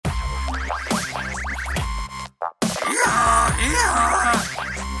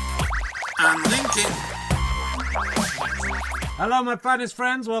Hello, my finest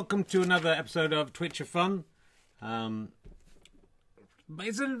friends. Welcome to another episode of Twitch of Fun.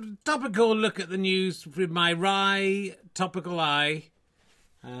 It's a topical look at the news with my wry, topical eye.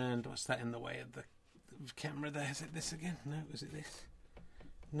 And what's that in the way of the camera there? Is it this again? No, is it this?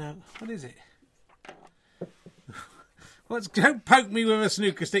 No. What is it? Don't poke me with a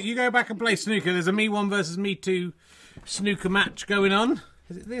snooker stick. You go back and play snooker. There's a me 1 versus me 2 snooker match going on.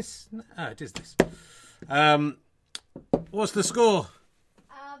 Is it this? No, oh, it is this. What's the score?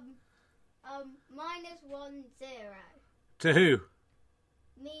 -1-0. To who?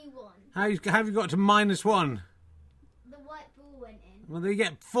 Me 1. How have you got to -1? The white ball went in. Well, you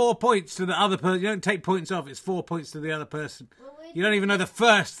get 4 points to the other person. You don't take points off. It's 4 points to the other person. Well, You don't even know the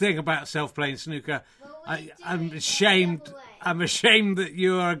first thing about self-playing snooker. I'm ashamed. I'm ashamed that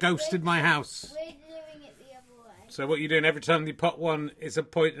you are a ghost in my house. We're doing it the other way. So what you're doing every time you pot one, it's a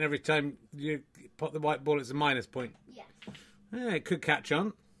point, and every time you pot the white ball, it's a minus point. Yeah. Yeah, it could catch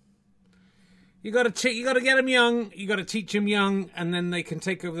on. You got to get them young. You got to teach them young, and then they can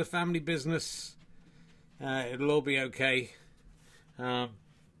take over the family business. It'll all be okay. But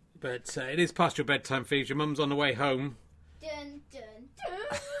it is past your bedtime, Phoebe. Your mum's on the way home. Dun, dun,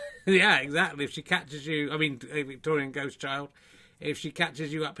 dun. Yeah, exactly. If she catches you, a Victorian ghost child, if she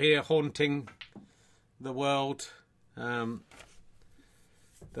catches you up here haunting the world, there'll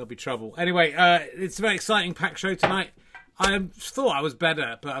be trouble. Anyway, it's a very exciting packed show tonight. I thought I was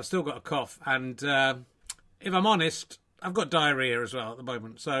better, but I've still got a cough. And if I'm honest, I've got diarrhea as well at the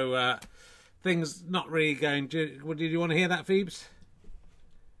moment. So things not really going. Did you want to hear that, Phoebes?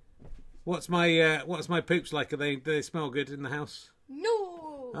 What's my poops like? Do they smell good in the house? No.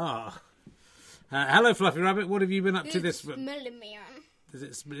 Ah. Hello, Fluffy Rabbit. What have you been up to this week? Smelling me. Is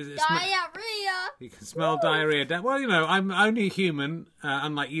it Diarrhea. You can smell diarrhea. Well, you know, I'm only human,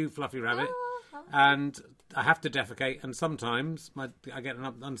 unlike you, Fluffy Rabbit, and I have to defecate, and sometimes I get an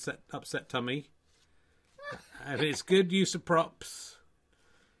upset tummy. And it's good use of props.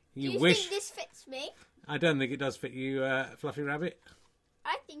 Do you think this fits me? I don't think it does fit you, Fluffy Rabbit.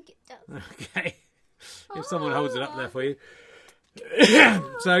 I think it does. Okay. If someone holds it up there for you.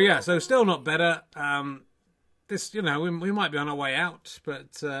 So still not better. This, you know, we might be on our way out,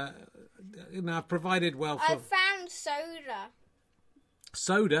 but I've provided well for. I found soda.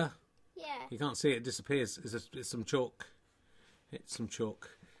 Soda. Yeah. You can't see it; it disappears. It's some chalk. It's some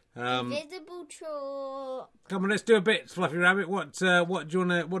chalk. Invisible chalk. Come on, let's do a bit, Fluffy Rabbit. What do you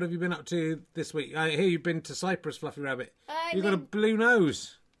wanna? What have you been up to this week? I hear you've been to Cyprus, Fluffy Rabbit. You've got a blue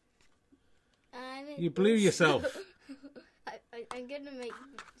nose. You blew yourself. I'm gonna make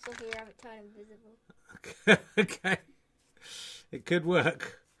Fluffy Rabbit turn invisible. Okay. It could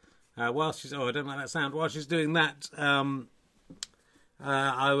work. While she's... Oh, I don't like that sound. While she's doing that,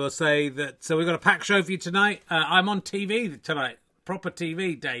 I will say that... So we've got a packed show for you tonight. I'm on TV tonight. Proper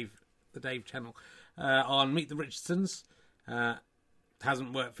TV, Dave. The Dave channel. On Meet the Richardsons.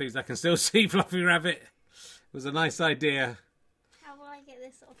 Hasn't worked for you. I can still see Fluffy Rabbit. It was a nice idea. How will I get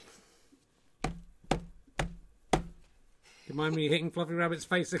this off? Do you mind me hitting Fluffy Rabbit's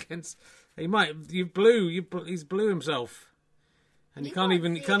face against... He's blue himself. And you can't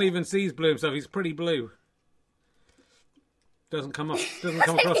even see he's blue himself. He's pretty blue. Doesn't come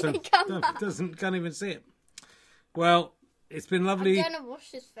across him. Can't even see it. Well, it's been lovely. I'm gonna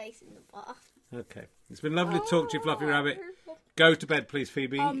wash his face in the bath. Okay. It's been lovely to talk to you, Fluffy Rabbit. Go to bed, please,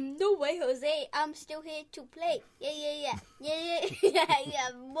 Phoebe. No way, Jose. I'm still here to play. Yeah.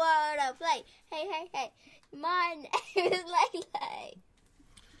 Wanna play? Hey. My name is Lele.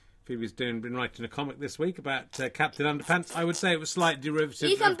 Phoebe's been writing a comic this week about Captain Underpants. I would say it was slight derivative.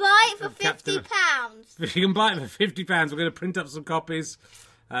 You can buy it for £50. You can buy it for £50. We're going to print up some copies.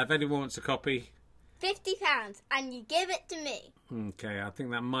 If anyone wants a copy. £50, and you give it to me. Okay, I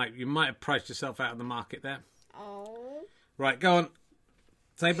think you might have priced yourself out of the market there. Oh. Right, go on.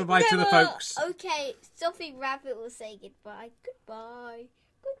 Say bye-bye to the folks. Okay, Fluffy Rabbit will say goodbye.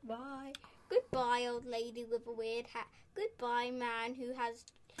 Goodbye, old lady with a weird hat. Goodbye, man who has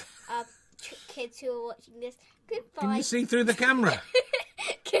kids who are watching this. Goodbye. Can you see through the camera?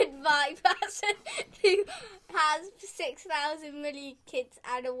 Goodbye, person who has 6,000 million kids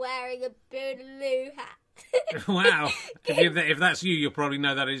and are wearing a blue hat. Wow. If that's you, you'll probably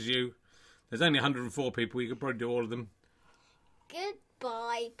know that is you. There's only 104 people. You could probably do all of them.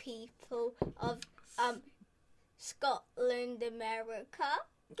 Goodbye, people of Scotland, America.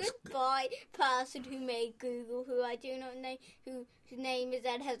 Goodbye, person who made Google, who I do not know, whose name is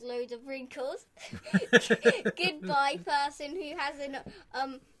and has loads of wrinkles. Goodbye, person who has an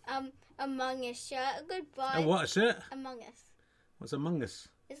Among Us shirt. Goodbye. What, a shirt? Among Us. What's Among Us?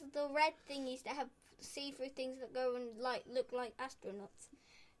 It's the red thing used to have see-through things that go and look like astronauts.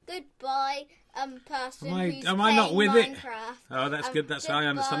 Goodbye, person who's am I not with Minecraft. Oh, that's good. That's I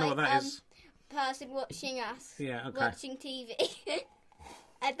understand what that is. Person watching us. Yeah, okay. Watching TV.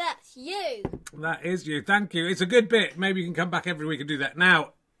 And that's you. That is you. Thank you. It's a good bit. Maybe you can come back every week and do that.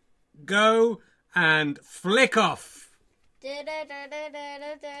 Now, go and flick off.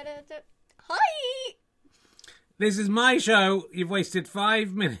 Hi. This is my show. You've wasted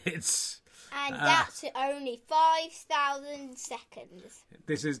 5 minutes. And that's only 5,000 seconds.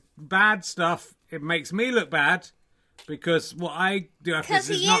 This is bad stuff. It makes me look bad because what I do after this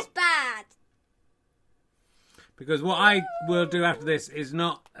is not... Because he is bad. Because what I will do after this is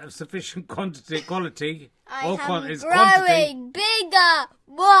not of sufficient quality. I am growing quantity. bigger.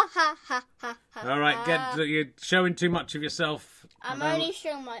 All right, you're showing too much of yourself. I'm only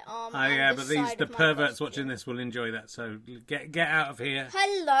showing my arm. Oh yeah, and but the perverts watching this will enjoy that. So get out of here.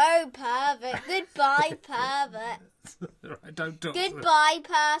 Hello, pervert. Goodbye, pervert. Right, don't talk. Goodbye,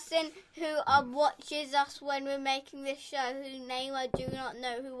 person who watches us when we're making this show, whose name I do not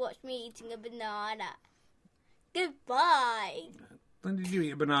know, who watched me eating a banana. Goodbye. When did you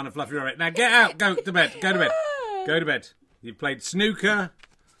eat a banana, Fluffy Rabbit? Now get out. Go to bed. Go to bed. Go to bed. You played snooker.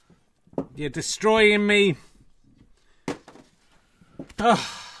 You're destroying me. Oh.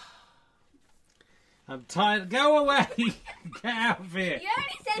 I'm tired. Go away. Get out of here. You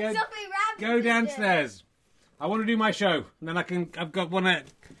only said something rabbit. Go downstairs. I want to do my show. And then I'm going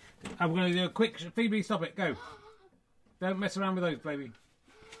to do a quick... Phoebe, stop it. Go. Don't mess around with those, baby.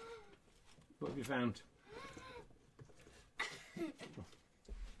 What have you found?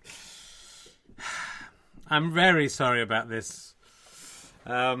 I'm very sorry about this.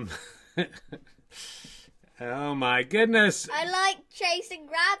 Oh my goodness. I like chasing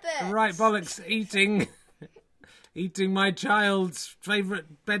rabbits. Right, bollocks, eating my child's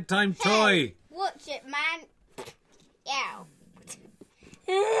favourite bedtime toy. Watch it, man. Ow.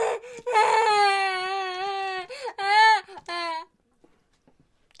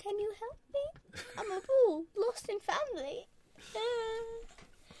 Can you help me? I'm a ball, lost in family.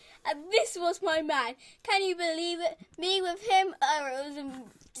 And this was my man. Can you believe it? Me with him, it was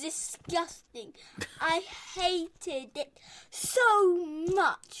disgusting. I hated it so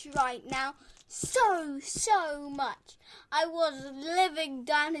much right now. So much. I was living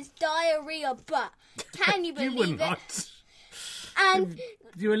down his diarrhea butt. Can you believe You were it? not. And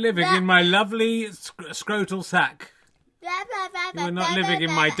You were living in my lovely scrotal sack. You were not living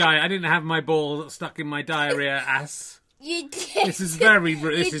in my diet. I didn't have my ball stuck in my diarrhea ass. You did. This is very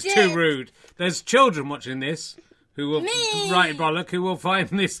rude. This is too rude. There's children watching this who will right bollock who will find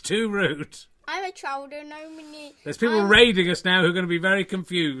this too rude. I'm a child and I'm There's people raiding us now who are going to be very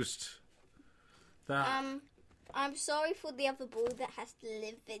confused. I'm sorry for the other ball that has to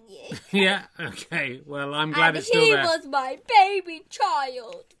live in you. Yeah, okay. Well, I'm glad it's still he there. was my baby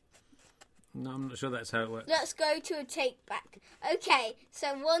child. No, I'm not sure that's how it works. Let's go to a take back. Okay,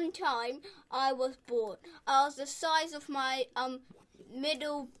 so one time I was born. I was the size of my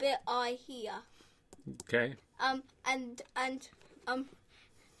middle bit eye here. Okay. And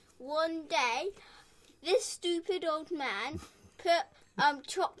one day this stupid old man put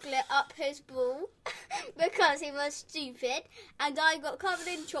chocolate up his ball because he was stupid, and I got covered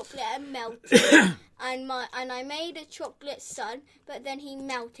in chocolate and melted. and I made a chocolate sun, but then he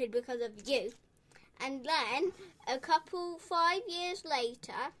melted because of you. And then 5 years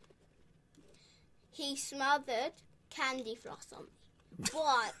later, he smothered candy floss on me.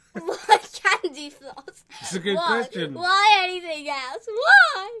 Why? Why candy floss? It's a good question. Why anything else?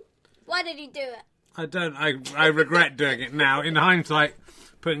 Why? Why did he do it? I don't. I regret doing it now. In hindsight,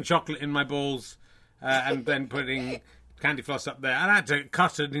 putting chocolate in my balls and then putting candy floss up there. I had to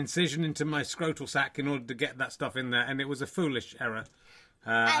cut an incision into my scrotal sac in order to get that stuff in there, and it was a foolish error.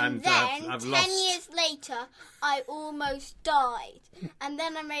 And then, I've 10 lost. years later, I almost died. And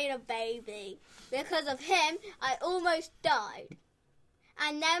then I made a baby. Because of him, I almost died.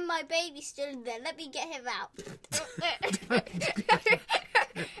 And then my baby's still there. Let me get him out.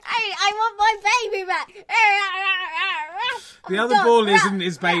 Hey, I want my baby back. The other ball isn't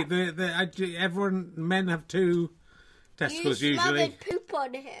his baby. Men have two testicles you usually. smothered poop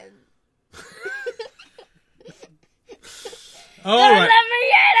on him. All Don't right. let me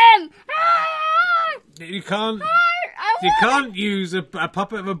get him. You can't use a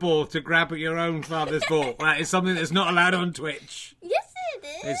puppet of a ball to grab at your own father's ball. That is something that's not allowed on Twitch. Yes, it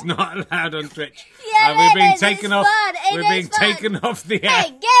is. It's not allowed on Twitch. Yeah, we're being it is. taken It's off. fun. We're being taken off the air.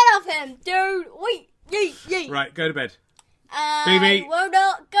 Hey, get off him, dude. Wait, yee. Right, go to bed. I will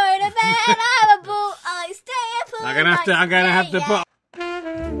not go to bed. I'm a bull. I stay up all I'm gonna have to night. put.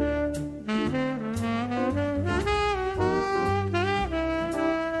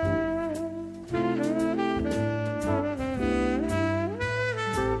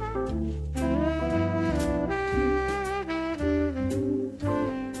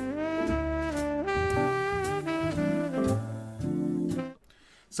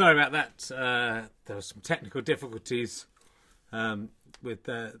 sorry about that. There were some technical difficulties with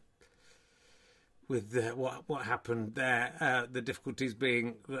what happened there. The difficulties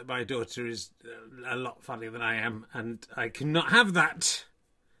being that my daughter is a lot funnier than I am, and I cannot have that.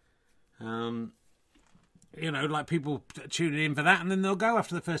 Like people tuning in for that, and then they'll go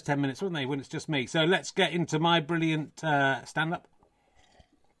after the first 10 minutes, won't they, when it's just me. So let's get into my brilliant stand-up.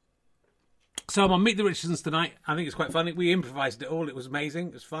 So I'm on Meet the Richardsons tonight. I think it's quite funny. We improvised it all. It was amazing.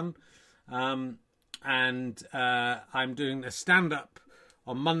 It was fun. And I'm doing a stand-up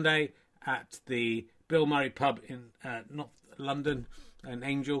on Monday at the Bill Murray pub in North London, an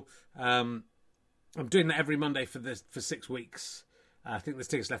Angel. I'm doing that every Monday for 6 weeks. I think there's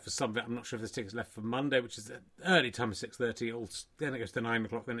tickets left for some of it. I'm not sure if there's tickets left for Monday, which is the early time of 6:30. Then it goes to 9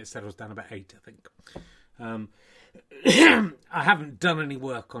 o'clock. Then it settles down about 8, I think. I haven't done any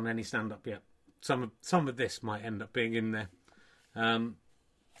work on any stand-up yet. Some of this might end up being in there.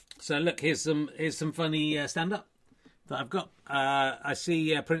 So look, here's some funny stand-up that I've got. I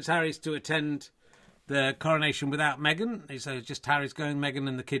see Prince Harry's to attend the coronation without Meghan. So just Harry's going, Meghan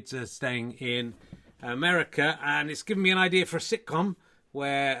and the kids are staying in America, and it's given me an idea for a sitcom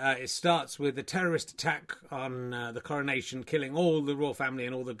where it starts with a terrorist attack on the coronation, killing all the royal family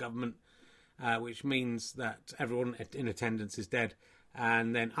and all the government, which means that everyone in attendance is dead.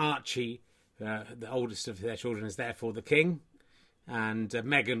 And then Archie, the oldest of their children, is there for the king, and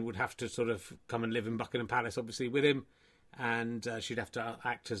Meghan would have to sort of come and live in Buckingham Palace, obviously, with him, and she'd have to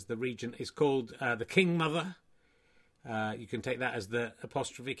act as the regent. It's called the King Mother. You can take that as the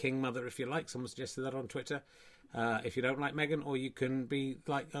apostrophe King Mother if you like. Someone suggested that on Twitter. If you don't like Meghan, or you can be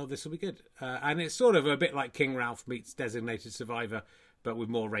like, oh, this will be good. And it's sort of a bit like King Ralph meets Designated Survivor, but with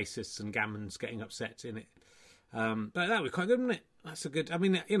more racists and gammons getting upset in it. But that would be quite good, wouldn't it? That's a good... I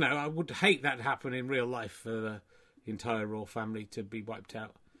mean, I would hate that to happen in real life for the entire royal family to be wiped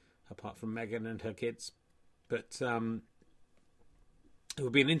out, apart from Meghan and her kids. But it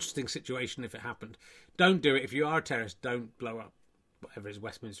would be an interesting situation if it happened. Don't do it. If you are a terrorist, don't blow up whatever is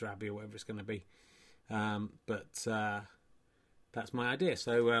Westminster Abbey or whatever it's going to be. But that's my idea.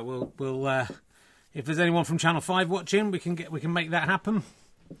 So we'll if there's anyone from Channel 5 watching, we can make that happen.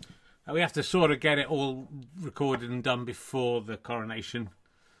 We have to sort of get it all recorded and done before the coronation.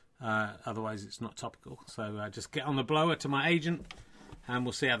 Otherwise, it's not topical. So just get on the blower to my agent, and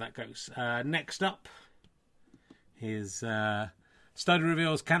we'll see how that goes. Next up is study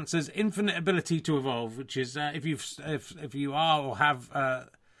reveals cancer's infinite ability to evolve, which is if you are or have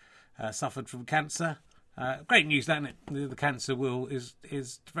suffered from cancer. Great news, isn't it? The cancer is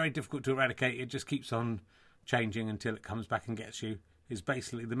very difficult to eradicate. It just keeps on changing until it comes back and gets you. Is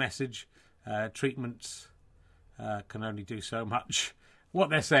basically the message. Treatments can only do so much. What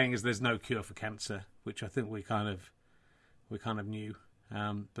they're saying is there's no cure for cancer, which I think we kind of knew.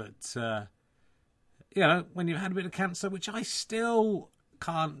 But when you've had a bit of cancer, which I still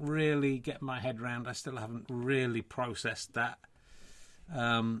can't really get my head around, I still haven't really processed that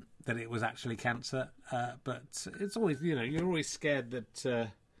it was actually cancer. But it's always, you're always scared that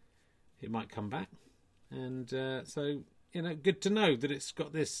it might come back, and so. Good to know that it's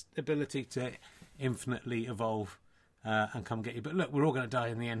got this ability to infinitely evolve and come get you. But look, we're all going to die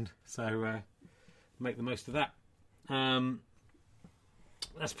in the end, so make the most of that.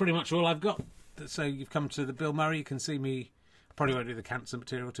 That's pretty much all I've got. So you've come to the Bill Murray. You can see me. Probably won't do the cancer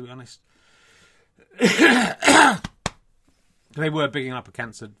material, to be honest. They were bigging up a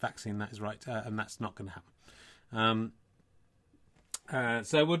cancer vaccine, that is right, and that's not going to happen.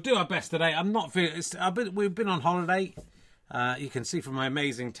 So we'll do our best today. I'm not feeling. We've been on holiday. You can see from my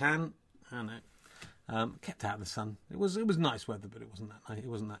amazing tan. I know. Kept out of the sun. It was nice weather, but it wasn't that nice. It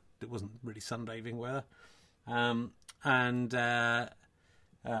wasn't really sunbathing weather. I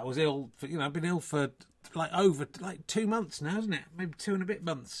was ill. I've been ill for over 2 months now, isn't it? Maybe 2 and a bit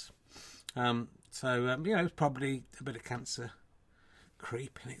months. It's probably a bit of cancer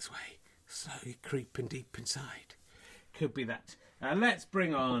creeping its way, slowly creeping deep inside. Could be that. Let's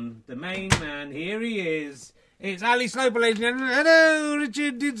bring on the main man. Here he is. It's Ali Sloper, ladies and gentlemen. Hello,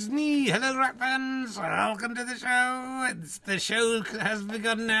 Richard Disney. Hello, rap fans. Welcome to the show. The show has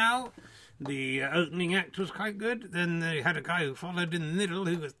begun now. The opening act was quite good. Then they had a guy who followed in the middle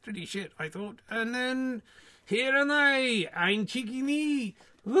who was pretty shit, I thought. And then here am I. I'm Cheeky Me.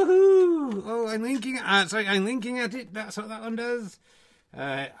 Woohoo! Oh, I'm linking at it. That's what that one does.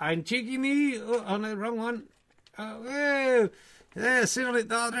 I'm Cheeky Me. Oh no, wrong one. Oh, whoa. Yeah, sit on it,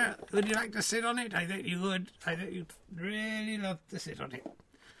 daughter. Would you like to sit on it? I think you would. I think you'd really love to sit on it.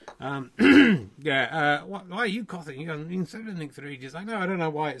 Why are you coughing? You haven't been saying anything for ages. I don't know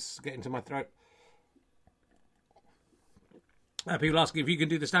why it's getting to my throat. People asking if you can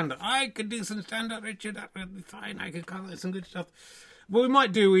do the stand-up. I can do some stand-up, Richard. That would be fine. I can come up with some good stuff. Well, we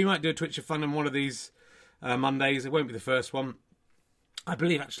might do a Twitch of Fun on one of these Mondays. It won't be the first one. I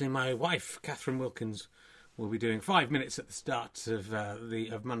believe, actually, my wife, Catherine Wilkins, will be doing 5 minutes at the start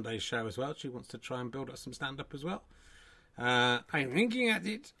of Monday's show as well. She wants to try and build up some stand-up as well. I'm thinking at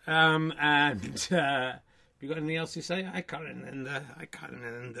it. Have you got anything else to say? I can't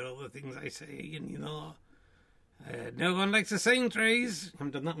remember all the things I say, and no one likes to sing trees. I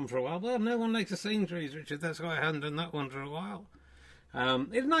haven't done that one for a while. Well, no one likes to sing trees, Richard. That's why I haven't done that one for a while.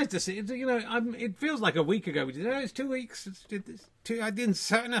 It's nice to see. It feels like a week ago. We did. It's 2 weeks. I didn't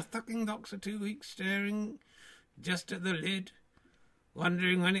sit in a fucking box for 2 weeks, staring just at the lid,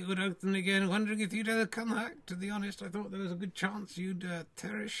 wondering when it would open again, wondering if you'd ever come back. To be honest, I thought there was a good chance you'd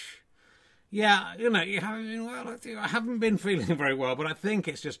perish. Yeah, you haven't been well. I haven't been feeling very well, but I think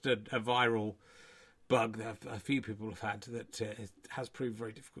it's just a viral bug that a few people have had that it has proved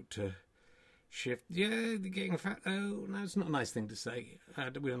very difficult to shift. Yeah, they're getting fat. Oh, no, it's not a nice thing to say.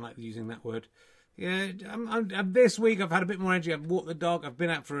 We don't like using that word. Yeah, this week I've had a bit more energy. I've walked the dog. I've been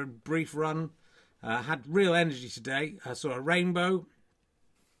out for a brief run. Had real energy today. I saw a rainbow.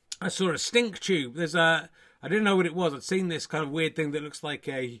 I saw a stink tube. I didn't know what it was. I'd seen this kind of weird thing that looks like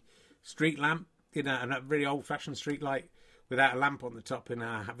a street lamp, and a really old-fashioned street light without a lamp on the top in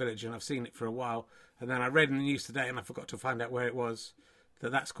our village, and I've seen it for a while. And then I read in the news today, and I forgot to find out where it was,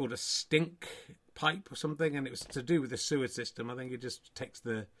 that's called a stink pipe or something, and it was to do with the sewer system. I think it just takes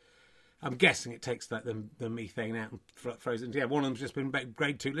I'm guessing it takes the methane out and throws it into. Yeah, one of them's just been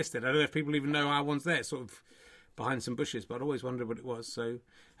grade 2 listed. I don't know if people even know our one's there, sort of behind some bushes, but I'd always wondered what it was. So,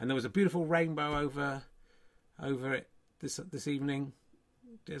 and there was a beautiful rainbow over it this evening.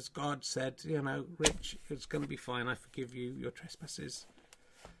 As God said, Rich, it's going to be fine. I forgive you your trespasses.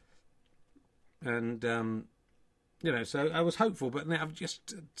 And, so I was hopeful, but now I've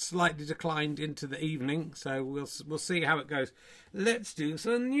just slightly declined into the evening. So we'll see how it goes. Let's do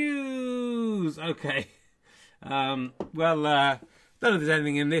some news. Okay. Don't know if there's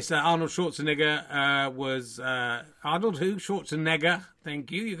anything in this. Arnold Schwarzenegger was... Arnold who? Schwarzenegger. Thank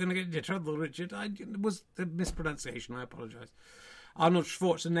you. You're going to get into trouble, Richard. It was the mispronunciation. I apologise. Arnold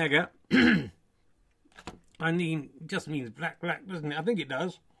Schwarzenegger. I mean, it just means black, doesn't it? I think it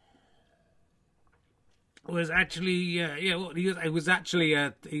does. Was actually, he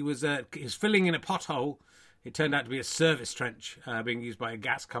was filling in a pothole. It turned out to be a service trench being used by a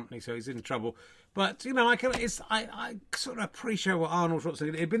gas company, so he's in trouble. But I sort of appreciate what Arnold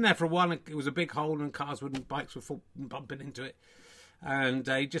Schwarzenegger. It'd been there for a while. And it was a big hole, and cars and bikes were bumping into it. And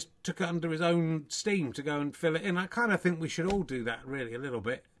he just took it under his own steam to go and fill it in. I kind of think we should all do that, really, a little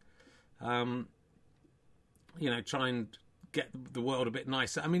bit. Try and get the world a bit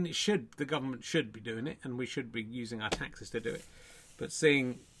nicer. I mean, the government should be doing it, and we should be using our taxes to do it. But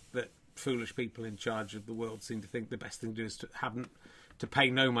seeing that foolish people in charge of the world seem to think the best thing to do is to pay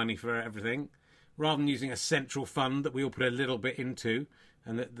no money for everything, rather than using a central fund that we all put a little bit into,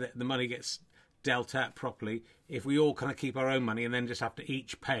 and that the money gets dealt out properly. If we all kind of keep our own money and then just have to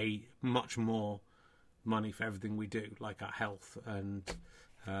each pay much more money for everything we do, like our health and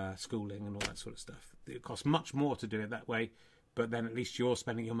schooling and all that sort of stuff. It costs much more to do it that way, but then at least you're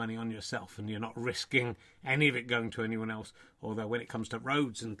spending your money on yourself and you're not risking any of it going to anyone else. Although when it comes to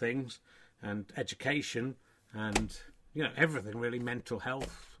roads and things and education and everything really, mental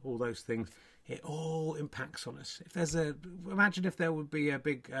health, all those things, it all impacts on us. Imagine if there would be a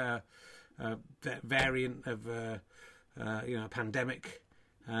big variant of a pandemic.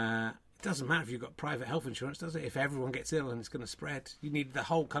 It doesn't matter if you've got private health insurance, does it? If everyone gets ill and it's going to spread, you need the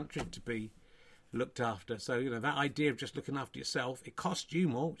whole country to be looked after. So that idea of just looking after yourself, it costs you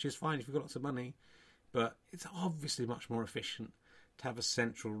more, which is fine if you've got lots of money, but it's obviously much more efficient to have a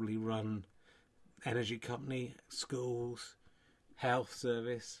centrally run energy company, schools, health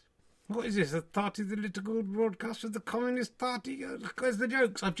service. What is this? A party, the political broadcast of the Communist Party? Where's the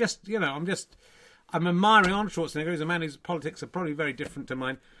jokes? I'm admiring Arnold Schwarzenegger. He's a man whose politics are probably very different to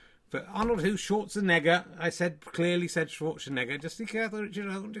mine. But Arnold Schwarzenegger, I clearly said Schwarzenegger. Just be careful, Richard.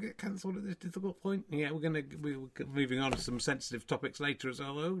 I don't want to get cancelled at this difficult point. Yeah, we're moving on to some sensitive topics later as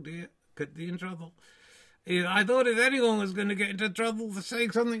well. Oh dear, could be in trouble. I thought if anyone was going to get into trouble for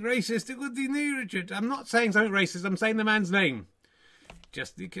saying something racist, it would be me, Richard. I'm not saying something racist. I'm saying the man's name.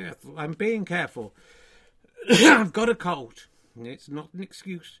 Just be careful. I'm being careful. I've got a cold. It's not an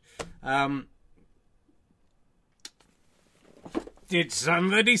excuse. Did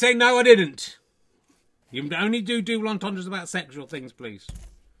somebody say no? I didn't. You only do double entendres about sexual things, please.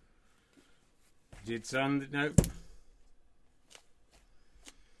 Did some no?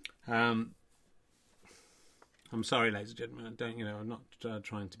 I'm sorry, ladies and gentlemen. I don't, I'm not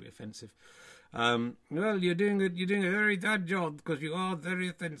trying to be offensive. Well, you're doing a very bad job because you are very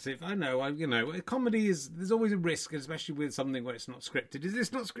offensive. I know. Comedy is, there's always a risk, especially with something where it's not scripted. Is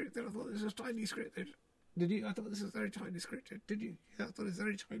this not scripted? I thought this was tiny scripted. Did you? I thought this was very tiny scripted. Did you? Yeah, I thought it was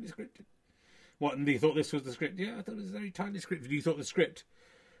very tiny scripted. What? And you thought this was the script? Yeah, I thought it was very tiny scripted. You thought the script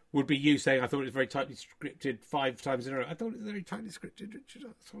would be you saying, I thought it was very tightly scripted 5 times in a row. I thought it was very tightly scripted, Richard.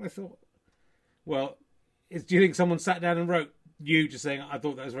 That's what I thought. Well, do you think someone sat down and wrote you just saying, I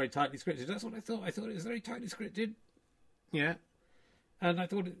thought that was very tightly scripted? That's what I thought. I thought it was very tightly scripted. Yeah. And I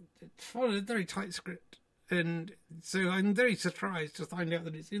thought it followed a very tight script. And so I'm very surprised to find out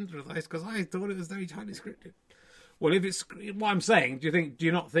that it's improvised because I thought it was very tightly scripted. Well, if it's what I'm saying, do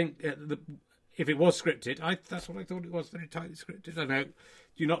you not think if it was scripted, that's what I thought it was, very tightly scripted. I know. Do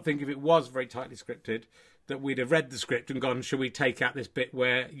you not think if it was very tightly scripted that we'd have read the script and gone, shall we take out this bit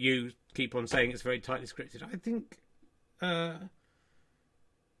where you keep on saying it's very tightly scripted? I think because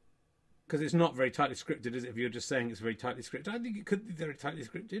it's not very tightly scripted, is it? If you're just saying it's very tightly scripted, I think it could be very tightly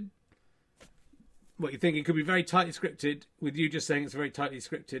scripted. What, you think it could be very tightly scripted with you just saying it's very tightly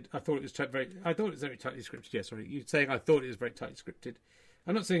scripted? I thought it was very tightly scripted. Yeah, sorry, you're saying I thought it was very tightly scripted.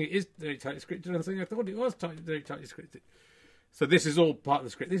 I'm not saying it is very tightly scripted. I'm saying I thought it was very tightly scripted. So this is all part of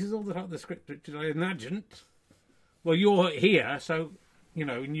the script. This is all part of the script, Richard. I imagined. Well, you're here, so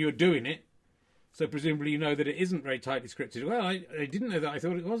and you're doing it. So presumably you know that it isn't very tightly scripted. Well, I didn't know that. I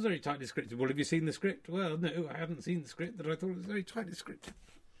thought it was very tightly scripted. Well, have you seen the script? Well, no, I haven't seen the script. That I thought it was very tightly scripted.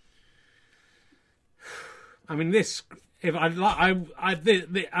 I mean, this. If I'd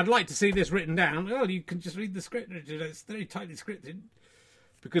like to see this written down. Well, you can just read the script, Richard. It's very tightly scripted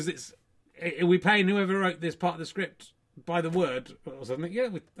because we're paying whoever wrote this part of the script by the word or something. Yeah,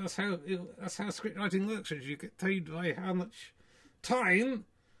 that's how script writing works. You get paid by how much time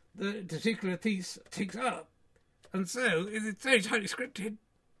the particular piece takes up, and so it's very tightly scripted.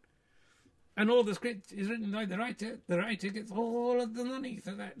 And all the script is written by the writer. The writer gets all of the money.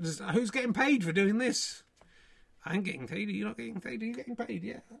 So who's getting paid for doing this? I'm getting paid. Are you not getting paid? Are you getting paid?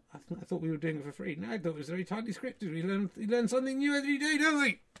 Yeah. I thought we were doing it for free. No, I thought it was very tightly scripted. We learn something new every day, don't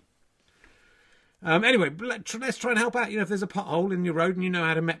we? Anyway, let's try and help out. If there's a pothole in your road and you know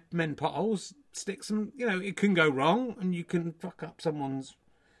how to mend potholes, stick some. it can go wrong and you can fuck up someone's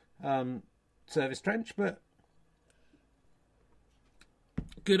service trench, but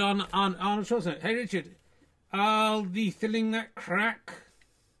good on Arnold Schwarzenegger. Hey, Richard, I'll be filling that crack.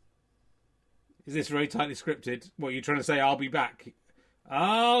 Is this very tightly scripted? What are you trying to say? I'll be back.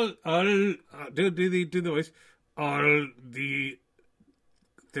 I'll do the voice. I'll be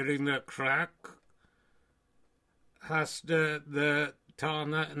filling the crack. Has the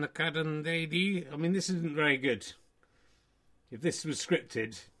Tana and the Cadden lady. I mean, this isn't very good. If this was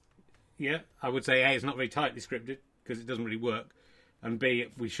scripted, yeah, I would say A, it's not very tightly scripted because it doesn't really work, and B,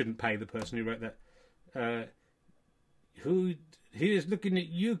 we shouldn't pay the person who wrote that. Here's looking at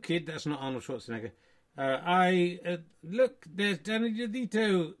you, kid. That's not Arnold Schwarzenegger. Look, there's Danny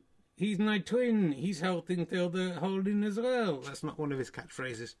DeVito. He's my twin. He's helping fill the hole in as well. That's not one of his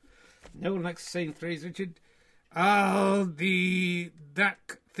catchphrases. No one likes the same phrase, Richard. I'll be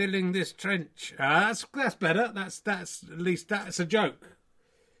back filling this trench. That's better. That's at least that's a joke.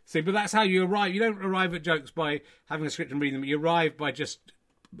 See, but that's how you arrive. You don't arrive at jokes by having a script and reading them. You arrive by just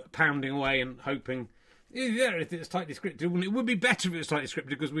pounding away and hoping. Yeah, if it's tightly scripted, it would be better if it was tightly scripted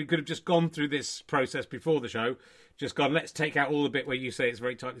because we could have just gone through this process before the show. Just gone, let's take out all the bit where you say it's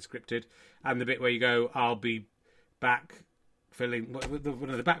very tightly scripted and the bit where you go, I'll be back filling.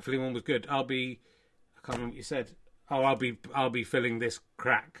 The back filling one was good. I can't remember what you said. Oh, I'll be filling this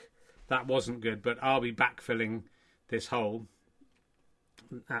crack. That wasn't good, but I'll be back filling this hole.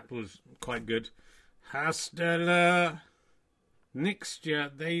 That was quite good. Hasta next year,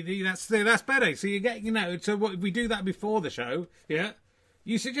 that's better. So you get, so what if we do that before the show? Yeah,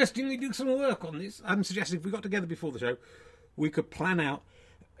 you suggesting we do some work on this? I'm suggesting if we got together before the show, we could plan out.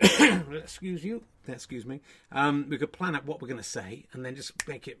 Excuse me. We could plan out what we're going to say, and then just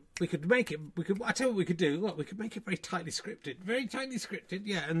make it. I tell you what we could do. We could make it very tightly scripted.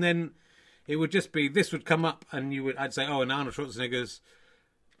 Yeah, and then it would just be. This would come up, and I'd say, oh, and Arnold Schwarzenegger's.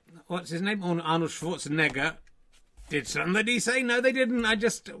 What's his name? Oh, Arnold Schwarzenegger. Did somebody say? No, they didn't.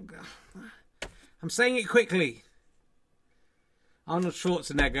 I'm saying it quickly. Arnold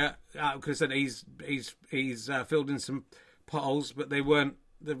Schwarzenegger. Because he's filled in some potholes, but they weren't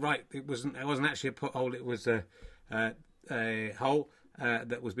the right. It wasn't actually a pothole. It was a hole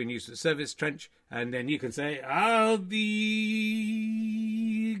that was being used as a service trench. And then you can say, "I'll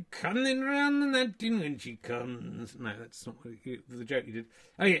be coming round the mountain when she comes." No, that's not the joke you did.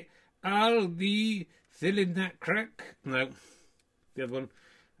 Oh yeah. I'll the fill in that crack. No, the other one.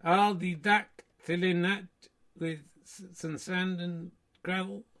 I'll the duck fill in that with some sand and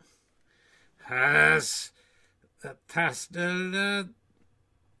gravel. Has a pasta.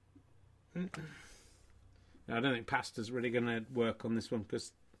 I don't think pasta's really going to work on this one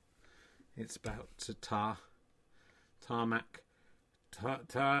because it's about tarmac.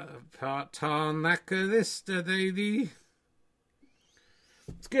 Tarnacalista, baby.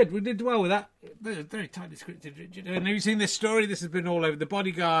 It's good. We did well with that. Very tightly scripted, Richard. And have you seen this story? This has been all over. The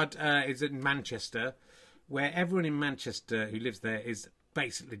Bodyguard is in Manchester, where everyone in Manchester who lives there is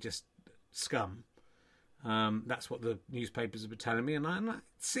basically just scum. That's what the newspapers have been telling me, and it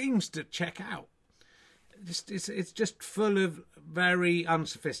seems to check out. It's just full of very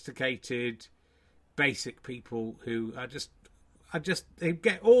unsophisticated, basic people who are just they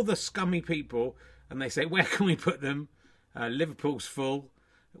get all the scummy people and they say, where can we put them? Liverpool's full.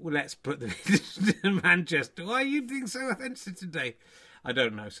 Well, let's put them in Manchester. Why are you being so offensive today? I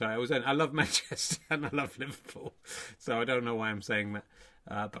don't know. So I love Manchester and I love Liverpool. So I don't know why I'm saying that.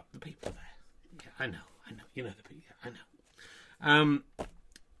 But the people there, yeah, I know. You know the people. Yeah, I know.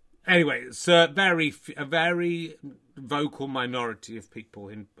 Anyway, it's a very vocal minority of people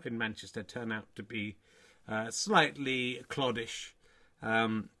in Manchester turn out to be slightly cloddish,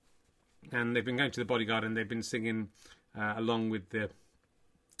 and they've been going to the Bodyguard and they've been singing along with the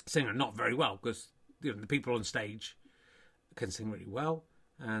singer, not very well because the people on stage can sing really well,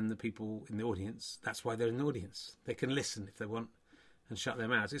 and the people in the audience, that's why they're in the audience. They can listen if they want and shut their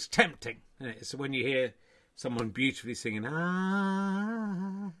mouths. It's tempting, isn't it? So when you hear someone beautifully singing,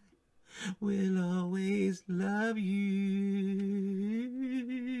 I will always love you.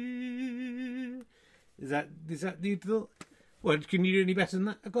 Is that the thought? Well, can you do any better than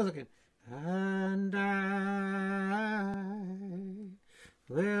that? Of course I can. And I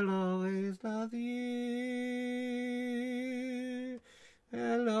will always love you.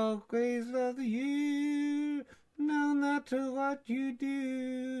 I'll always love you. No matter what you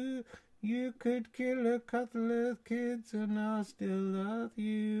do. You could kill a couple of kids and I'll still love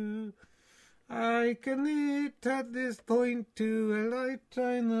you. I commit at this point to a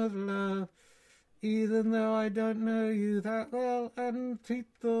lifetime of love, even though I don't know you that well and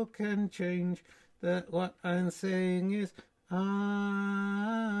people can change. But what I'm saying is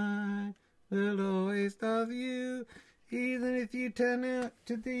I will always love you, even if you turn out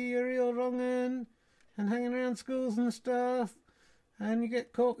to be a real wrong 'un and hanging around schools and stuff. And you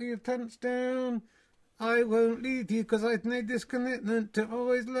get caught with your pants down, I won't leave you because I've made this commitment to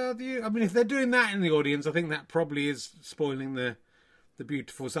always love you. I mean, if they're doing that in the audience, I think that probably is spoiling the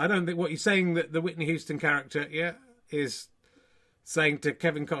beautiful. So I don't think what you're saying that the Whitney Houston character, is saying to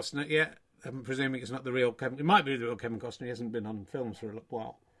Kevin Costner, I'm presuming it's not the real Kevin. It might be the real Kevin Costner. He hasn't been on films for a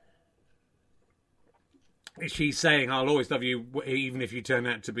while. Is she saying, I'll always love you even if you turn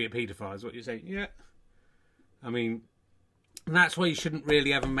out to be a paedophile, is what you're saying? Yeah. I mean... And that's why you shouldn't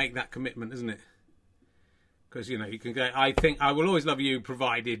really ever make that commitment, isn't it? Because, you can go, I think I will always love you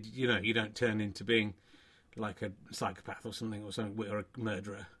provided, you don't turn into being like a psychopath or something, or a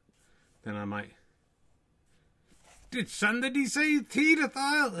murderer. Then I might... Did somebody say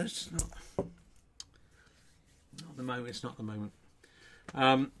paedophile? It's not the moment. It's not the moment.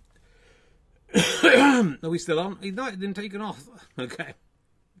 Are we still on? No, it didn't take it off. Okay.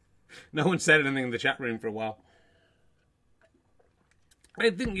 No one said anything in the chat room for a while. I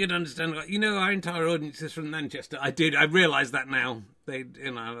think you'd understand. Our entire audience is from Manchester. I did. I realise that now.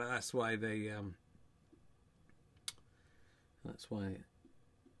 That's why they. That's why.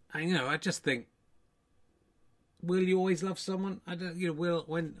 I just think. Will you always love someone? I don't.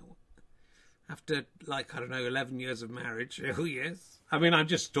 When after 11 years of marriage. Oh yes. I mean, I'm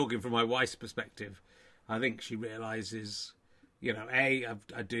just talking from my wife's perspective. I think she realises. I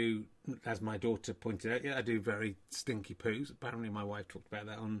do, as my daughter pointed out, I do very stinky poos. Apparently my wife talked about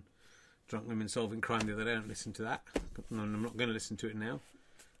that on Drunk Women Solving Crime the other day. I don't listen to that. I'm not going to listen to it now.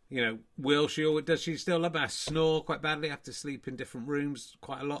 Does she still love me? I snore quite badly. I have to sleep in different rooms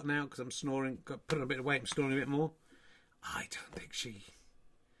quite a lot now because I'm snoring. Got put on a bit of weight, I'm snoring a bit more. I don't think she...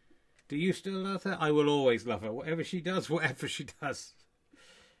 Do you still love her? I will always love her. Whatever she does.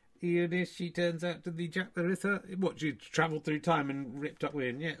 Even if she turns out to be Jack the Ripper, what, she travelled through time and ripped up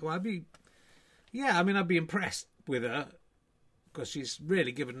Wayne? Yeah, well, I'd be impressed with her because she's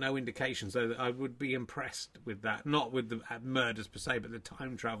really given no indication. So that I would be impressed with that, not with the murders per se, but the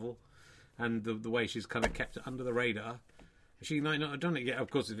time travel and the way she's kind of kept it under the radar. She might not have done it yet.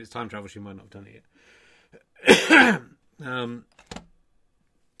 Of course, if it's time travel, she might not have done it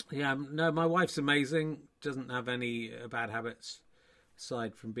yet. No, my wife's amazing. Doesn't have any bad habits.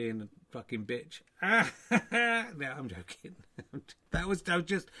 aside from being a fucking bitch. No, I'm joking. I was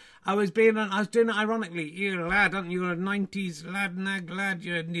doing it ironically. You're a lad, aren't you? You're a 90s lad, nag lad.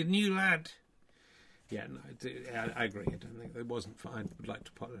 You're a new lad. Yeah, no, I agree. I don't think it wasn't fine. I would like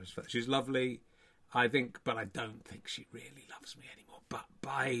to apologise for that. She's lovely, I think, but I don't think she really loves me anymore. But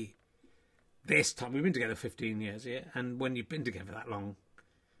by this time, we've been together 15 years, yeah, and when you've been together that long,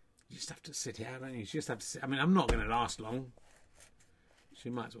 you just have to sit it out, don't you? You just have to sit. I mean, I'm not going to last long. She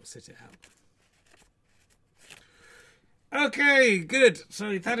might as well sit it out. Okay, good.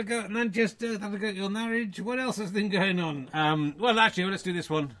 So you've had a go at Manchester, had a go at your marriage. What else has been going on? Well, actually, let's do this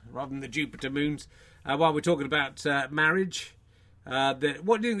one rather than the Jupiter moons. While we're talking about marriage, what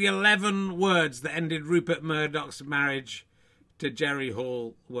do you think the 11 words that ended Rupert Murdoch's marriage to Jerry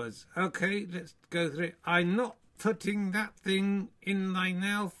Hall was? Okay, let's go through it. I'm not putting that thing in thy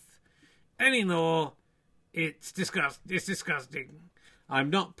mouth anymore. It's disgusting. I'm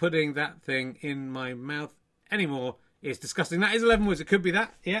not putting that thing in my mouth anymore. It's disgusting. That is 11 words. It could be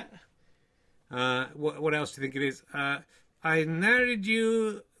that, yeah. What else do you think it is? I married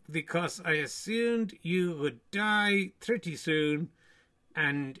you because I assumed you would die pretty soon,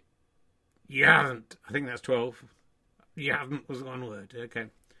 and you haven't. I think that's 12. You haven't was one word. Okay.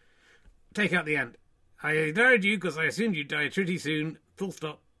 Take out the end. I married you because I assumed you'd die pretty soon. Full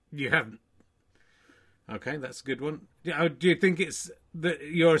stop. You haven't. Okay, that's a good one. Do you think it's that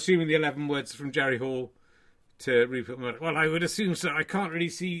you're assuming the 11 words from Jerry Hall to Rupert Murdoch? Well, I would assume so. I can't really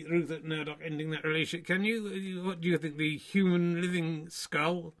see Rupert Murdoch ending that relationship. Can you? What do you think? The human living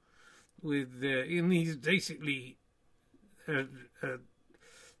skull with he's basically the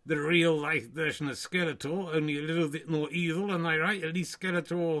real life version of Skeletor, only a little bit more evil. Am I right? At least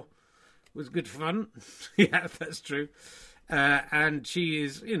Skeletor was good fun. Yeah, that's true. And she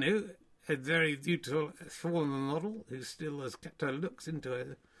is, a very beautiful former model who still has kept her looks into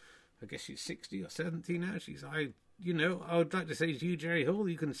her. I guess she's 60 or 70 now. I would like to say to you, Jerry Hall,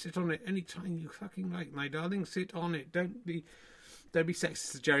 you can sit on it any time you fucking like, my darling. Sit on it. Don't be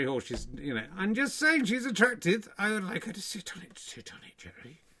sexist to Jerry Hall. She's, I'm just saying she's attractive. I would like her to sit on it. Sit on it,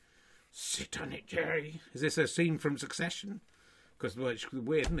 Jerry. Sit on it, Jerry. Is this a scene from Succession? Because it's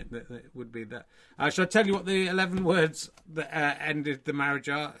weird, isn't it? That it would be that. Shall I tell you what the 11 words that ended the marriage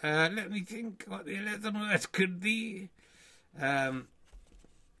are? Let me think what the 11 words could be.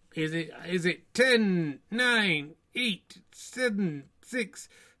 Is it 10, 9, 8, 7, 6,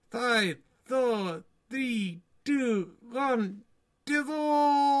 5, 4, 3, 2, 1,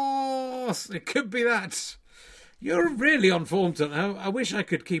 divorce? It could be that. You're really on form tonight. I wish I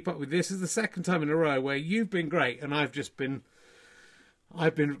could keep up with this. This is the second time in a row where you've been great and I've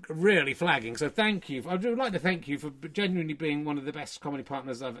been really flagging, so thank you. I would like to thank you for genuinely being one of the best comedy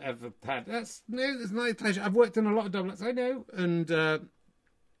partners I've ever had. It's my pleasure. I've worked in a lot of double acts, I know, and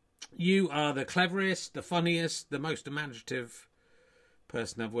you are the cleverest, the funniest, the most imaginative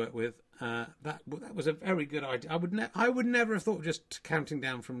person I've worked with. That was a very good idea. I would never have thought of just counting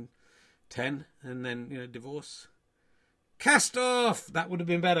down from 10 and then divorce. Cast off. That would have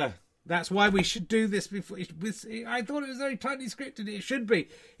been better. That's why we should do this before. I thought it was very tightly scripted. It should be.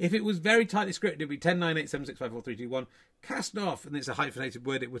 If it was very tightly scripted, it'd be 10, 9, 8, 7, 6, 5, 4, 3, 2, 1. Cast off. And it's a hyphenated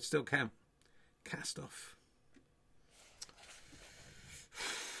word. It would still count. Cast off.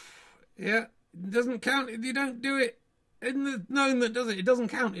 Yeah. It doesn't count if you don't do it in the known that does it. It doesn't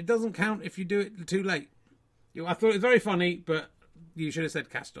count. It doesn't count if you do it too late. I thought it was very funny, but you should have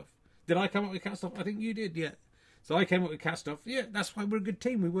said cast off. Did I come up with cast off? I think you did, yeah. So I came up with cast off. Yeah, that's why we're a good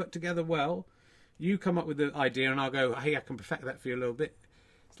team. We work together well. You come up with the idea and I'll go, hey, I can perfect that for you a little bit.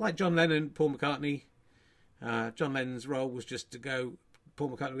 It's like John Lennon, Paul McCartney. John Lennon's role was just to go, Paul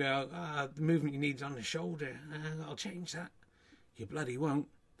McCartney would go, the movement you need is on the shoulder. I'll change that. You bloody won't.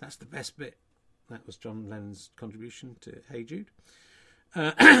 That's the best bit. That was John Lennon's contribution to Hey Jude.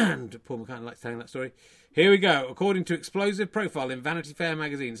 And Paul McCartney likes telling that story. Here we go. According to explosive profile in Vanity Fair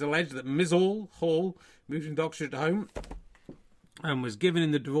magazine, it's alleged that Ms. Hall moved from Oxfordshire to home and was given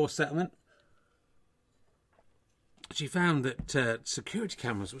in the divorce settlement. She found that security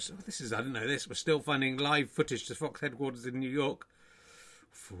cameras were still finding live footage to Fox headquarters in New York.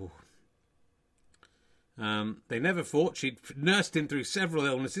 They never fought. She'd nursed him through several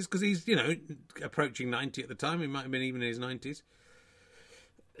illnesses because he's, approaching 90 at the time. He might have been even in his 90s.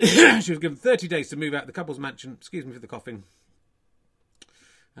 She was given 30 days to move out the couple's mansion. Excuse me for the coughing.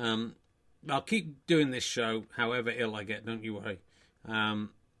 I'll keep doing this show, however ill I get. Don't you worry.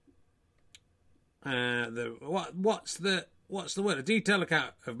 What's the word? A detailed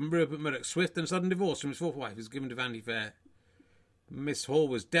account of Rupert Murdoch's swift and sudden divorce from his fourth wife is given to Vanity Fair. Miss Hall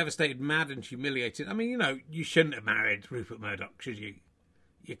was devastated, mad, and humiliated. I mean, you shouldn't have married Rupert Murdoch, should you?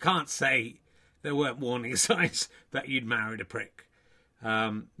 you can't say there weren't warning signs that you'd married a prick.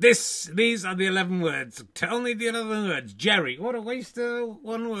 These are the 11 words. Tell me the 11 words. Jerry. What a waste of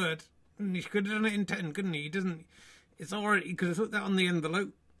one word. He could have done it in 10, couldn't he? He doesn't. It's already. He could have put that on the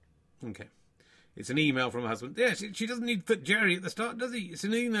envelope. Okay. It's an email from her husband. Yeah, she doesn't need to put Jerry at the start, does he? It's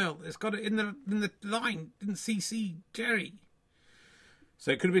an email. It's got it in the line. Didn't CC Jerry.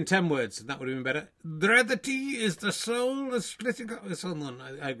 So it could have been 10 words, and that would have been better. Brevity is the soul of splitting up with someone.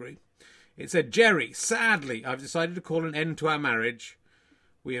 I agree. It said, Jerry, sadly, I've decided to call an end to our marriage.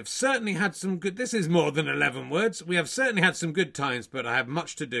 We have certainly had some good... This is more than 11 words. We have certainly had some good times, but I have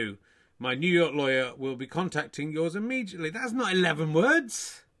much to do. My New York lawyer will be contacting yours immediately. That's not 11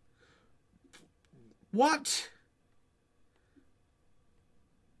 words. What?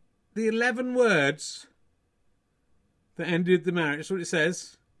 The 11 words that ended the marriage. That's what it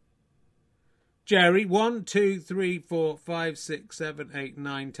says. Jerry, 1, 2, 3, 4, 5, 6, 7, 8,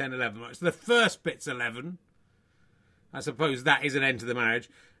 9, 10, 11. Right, so the first bit's 11. I suppose that is an end to the marriage.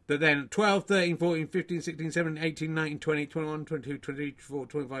 But then 12, 13, 14, 15, 16, 17, 18, 19, 20, 21, 22, 23, 24,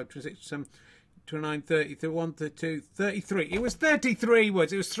 25, 26, 27, 29, 30, 31, 32, 33. It was 33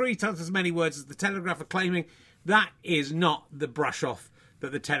 words. It was 3 times as many words as the Telegraph are claiming. That is not the brush off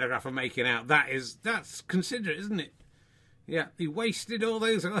that the Telegraph are making out. That's considerate, isn't it? Yeah, he wasted all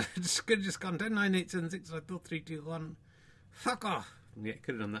those. Could have just gone 10, 9, 8, 7, 6, 5, 4, 3, 2, 1. Fuck off. Yeah,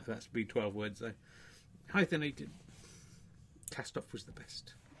 could have done that. That's be 12 words, though. Hyphenated. Cast off was the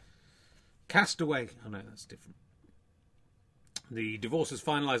best. Cast away. Oh, no, that's different. The divorce was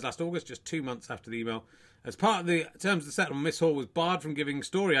finalised last August, just 2 months after the email. As part of the terms of the settlement, Miss Hall was barred from giving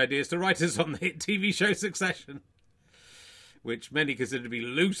story ideas to writers on the hit TV show Succession, which many consider to be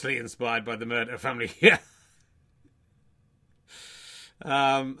loosely inspired by the murder family. Yeah.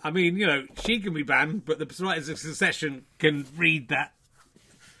 I mean, you know, she can be banned, but the writers of Succession can read that.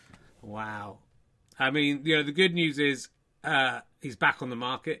 Wow. I mean, you know, the good news is he's back on the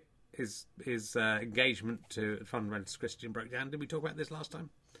market. His engagement to fundamentalist Christian broke down. Did we talk about this last time?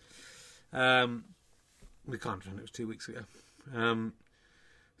 We can't. It was 2 weeks ago.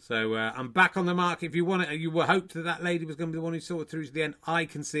 So I'm back on the market. If you want it, you were hoped that lady was going to be the one who saw it through to the end. I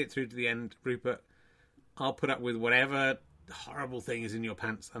can see it through to the end, Rupert. I'll put up with whatever horrible thing is in your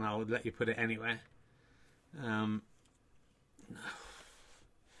pants, and I'll let you put it anywhere. I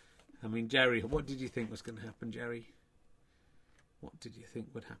mean, Jerry, what did you think was going to happen, Jerry? What did you think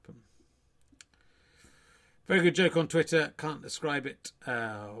would happen? Very good joke on Twitter. Can't describe it.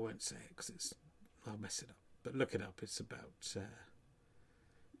 I won't say it because I'll mess it up. But look it up. It's about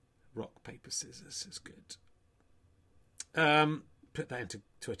rock, paper, scissors. It's good. Put that into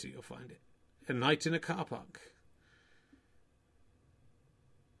Twitter. You'll find it. A night in a car park.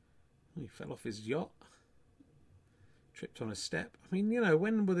 He fell off his yacht. Tripped on a step. I mean, you know,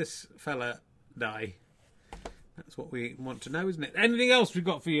 when will this fella die? That's what we want to know, isn't it? Anything else we've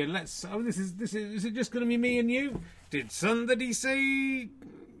got for you? Is it just going to be me and you? Did somebody say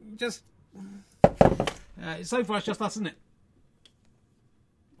just? So far, it's just us, isn't it?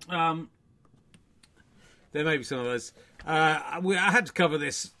 There may be some others. I had to cover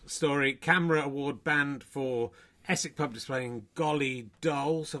this story. Camera Award banned for Essex pub displaying Golly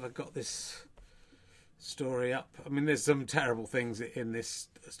dolls. Have I got this story up? I mean, there's some terrible things in this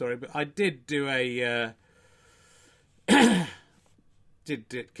story, but I did do a.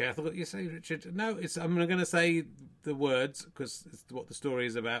 Did careful what you say, Richard? No, I'm going to say the words because it's what the story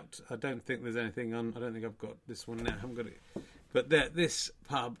is about. I don't think there's anything on. I don't think I've got this one now. I haven't got it. But this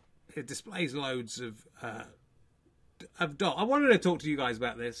pub, it displays loads of doll. I wanted to talk to you guys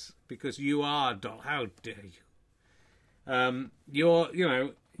about this because you are doll. How dare you?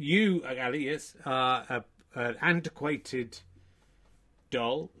 You, Ali, yes, are an antiquated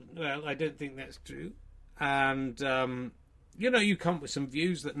doll. Well, I don't think that's true. And, you come up with some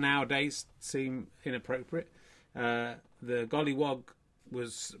views that nowadays seem inappropriate. The Gollywog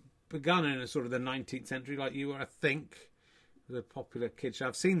was begun in sort of the 19th century, like you were, I think. The popular kids show.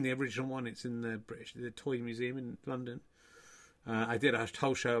 I've seen the original one. It's in the Toy Museum in London. I did a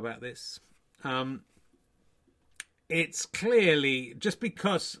whole show about this. It's clearly just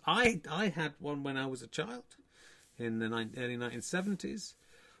because I had one when I was a child in the early 1970s.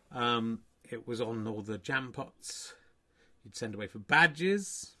 It was on all the jam pots you'd send away for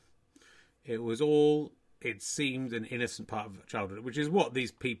badges. It was all, it seemed, an innocent part of childhood, which is what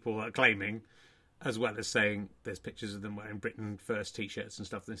these people are claiming, as well as saying there's pictures of them wearing Britain First T-shirts and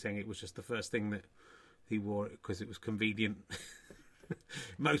stuff. They're saying it was just the first thing that he wore because it was convenient.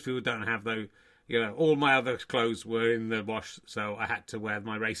 Most people don't have those. All my other clothes were in the wash, so I had to wear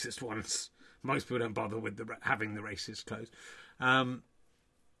my racist ones. Most people don't bother with having the racist clothes.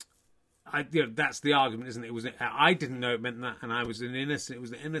 that's the argument, isn't it? I didn't know it meant that, and I was innocent. It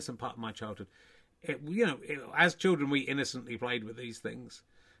was an innocent part of my childhood. As children, we innocently played with these things,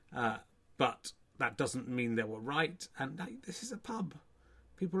 but that doesn't mean they were right. And this is a pub;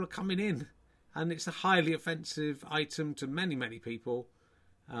 people are coming in, and it's a highly offensive item to many, many people,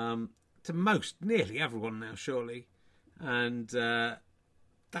 to nearly everyone now, surely. And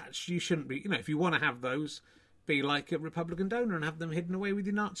you shouldn't be. If you want to have those, be like a Republican donor and have them hidden away with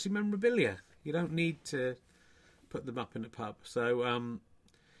your Nazi memorabilia. You don't need to put them up in a pub. So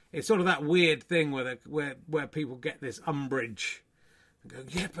it's sort of that weird thing where people get this umbrage and go,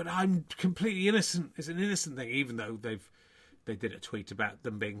 yeah, but I'm completely innocent. It's an innocent thing, even though they did a tweet about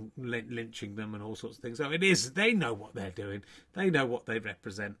them being lynching them and all sorts of things. So it is. They know what they're doing. They know what they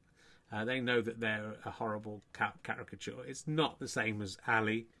represent. They know that they're a horrible caricature. It's not the same as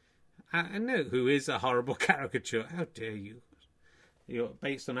Ali. I know who is a horrible caricature. How dare you? You're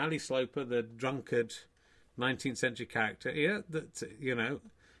based on Ali Sloper, the drunkard 19th century character. Yeah, that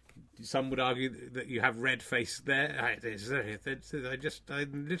some would argue that you have red face there. I'm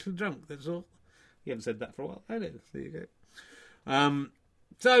a little drunk. That's all. You haven't said that for a while. I know. There you go.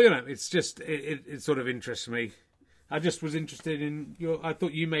 So it's just it sort of interests me. I just was interested in I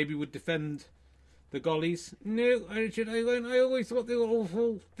thought you maybe would defend the Gollies. No, Richard, I won't. I always thought they were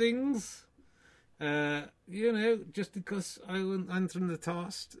awful things. Just because I went answering the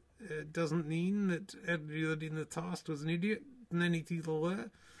task doesn't mean that everybody in the task was an idiot, and any people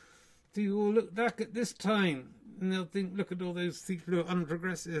were. They will look back at this time, and they'll think, look at all those people who are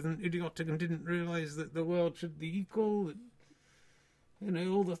unprogressive and idiotic and didn't realise that the world should be equal. That,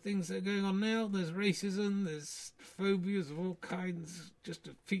 all the things that are going on now. There's racism, there's phobias of all kinds, just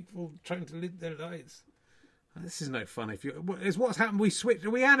of people trying to live their lives. This is no fun. It's what's happened.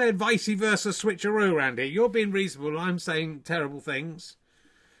 We had a vice versa switcheroo around here. You're being reasonable. I'm saying terrible things.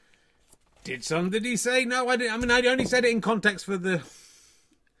 Did somebody say no? I didn't. I mean, I only said it in context for the.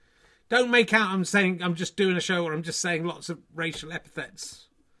 Don't make out I'm saying I'm just doing a show where I'm just saying lots of racial epithets.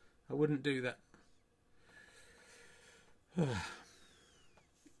 I wouldn't do that.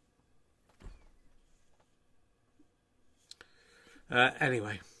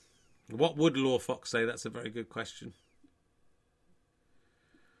 Anyway, what would Law Fox say? That's a very good question.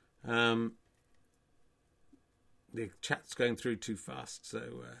 The chat's going through too fast,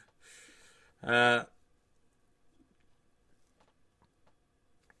 so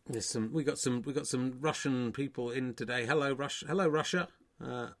we got some Russian people in today. Hello, Russia.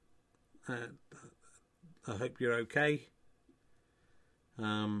 I hope you're okay.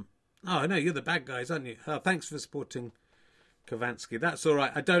 I know you're the bad guys, aren't you? Thanks for supporting Kavansky. That's all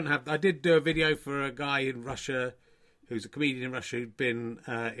right. I did do a video for a guy in Russia who's a comedian in Russia who'd been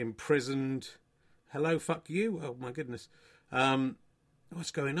imprisoned. Hello, fuck you. Oh my goodness.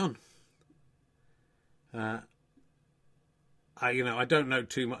 What's going on? I don't know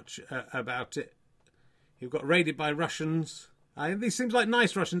too much about it. He got raided by Russians. These seems like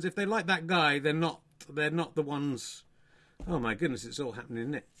nice Russians. If they like that guy, they're not the ones. Oh my goodness, it's all happening,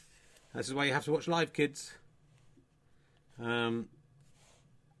 isn't it? This is why you have to watch live, kids. But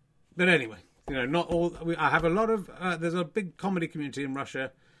anyway, not all. I have a lot of. There's a big comedy community in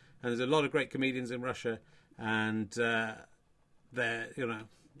Russia, and there's a lot of great comedians in Russia, and they're.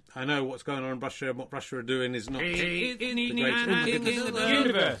 I know what's going on in Russia, and what Russia are doing is not. In the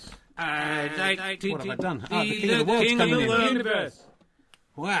universe. What have I done? The King of the World's coming in. Universe.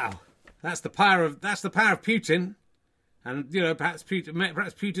 Wow, that's the power of Putin, and perhaps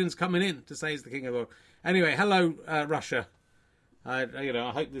Putin's coming in to say he's the King of the World. Anyway, hello, Russia. I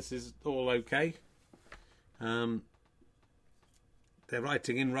hope this is all okay. They're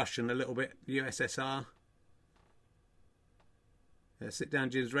writing in Russian a little bit. USSR. Sit down,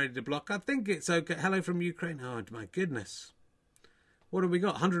 Jim's ready to block. I think it's okay. Hello from Ukraine. Oh my goodness. What have we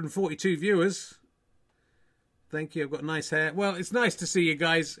got? 142 viewers. Thank you. I've got nice hair. Well, it's nice to see you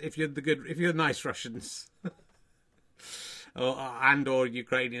guys. If you're nice Russians, or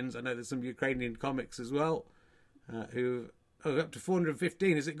Ukrainians. I know there's some Ukrainian comics as well. Who up to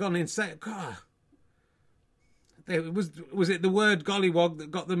 415. Has it gone insane? God. Was it the word gollywog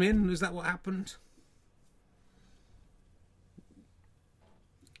that got them in? Is that what happened?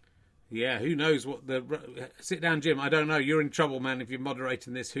 Yeah, who knows what sit down, Jim. I don't know. You're in trouble, man. If you're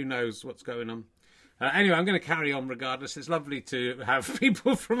moderating this, who knows what's going on? Anyway, I'm going to carry on regardless. It's lovely to have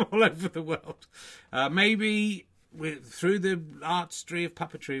people from all over the world. Maybe through the artistry of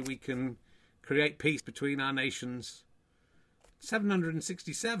puppetry, we can create peace between our nations.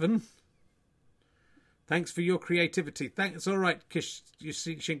 767. Thanks for your creativity. It's all right, Kish. You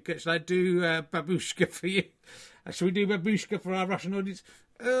see, Shinka, should I do Babushka for you? Should we do Babushka for our Russian audience?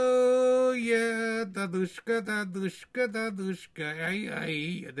 Oh, yeah, Dadushka, Dadushka, Dadushka, aye,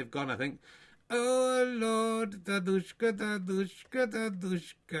 aye. They've gone, I think. Oh, Lord, Dadushka, Dadushka,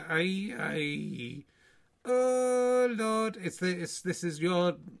 Dadushka, aye, aye. Oh, Lord, this is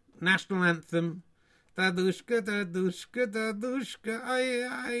your national anthem. Dadushka, Dadushka, Dadushka, aye,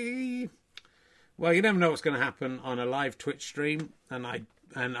 aye. Well, you never know what's going to happen on a live Twitch stream, and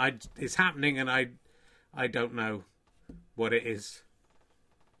it's happening, and I don't know what it is.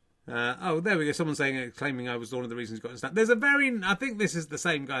 There we go. Someone claiming I was one of the reasons got stand. I think this is the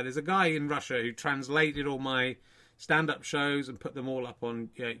same guy. There's a guy in Russia who translated all my stand-up shows and put them all up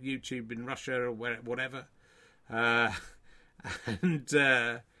on YouTube in Russia or whatever. He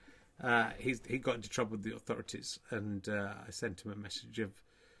got into trouble with the authorities, and I sent him a message of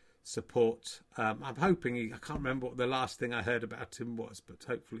support. I'm hoping I can't remember what the last thing I heard about him was, but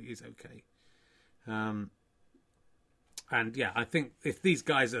hopefully he's okay. And yeah, I think if these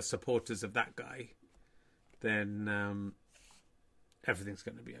guys are supporters of that guy, then everything's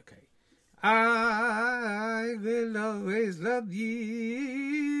going to be okay. I will always love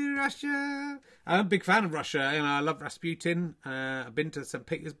you, Russia. I'm a big fan of Russia, and I love Rasputin. I've been to St.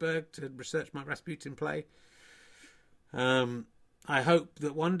 Petersburg to research my Rasputin play. I hope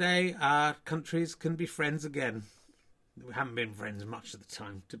that one day our countries can be friends again. We haven't been friends much of the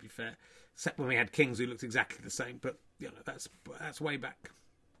time, to be fair, except when we had kings who looked exactly the same. But that's way back.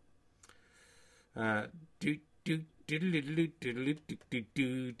 What are you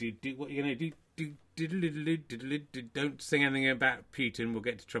gonna do? Don't sing anything about Putin. We'll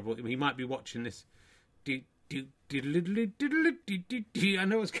get into trouble. He might be watching this. I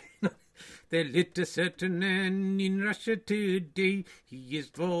know what's going on. There lit a certain man in Russia today. He is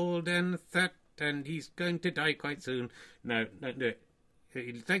bald and fat, and he's going to die quite soon. No, don't do it.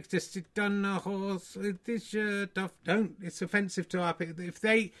 He likes to sit on a horse with his shirt off. Don't. It's offensive to our people.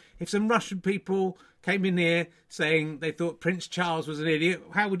 If some Russian people came in here saying they thought Prince Charles was an idiot,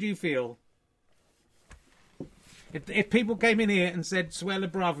 how would you feel? If people came in here and said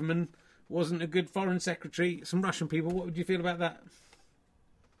Suella Braverman wasn't a good foreign secretary, some Russian people, what would you feel about that?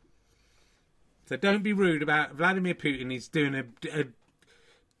 So don't be rude about Vladimir Putin. He's doing a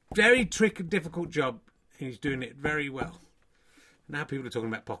very difficult job. He's doing it very well. Now people are talking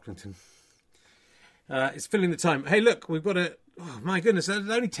about Pocklington. It's filling the time. Hey, look, we've got oh my goodness, there's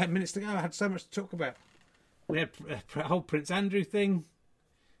only 10 minutes to go. I had so much to talk about. We had a whole Prince Andrew thing.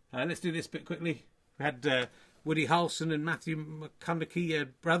 Let's do this bit quickly. We had Woody Harrelson and Matthew McConaughey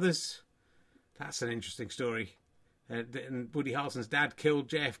brothers. That's an interesting story. And Woody Harrelson's dad killed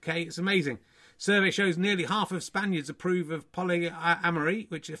JFK. It's amazing. Survey shows nearly half of Spaniards approve of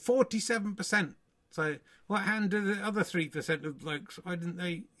polyamory, which is 47%. So what happened to the other 3% of blokes? Why didn't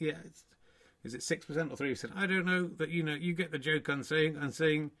they? Yeah, is it 6% or 3%? I don't know. But you get the joke I'm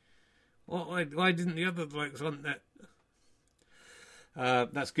saying. Why didn't the other blokes want that?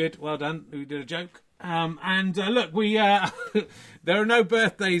 That's good. Well done. We did a joke. And look, we there are no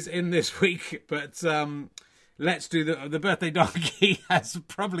birthdays in this week, but let's do the birthday donkey has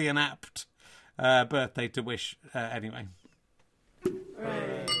probably an apt birthday to wish anyway.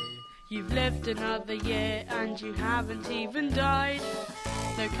 Hooray. You've lived another year and you haven't even died.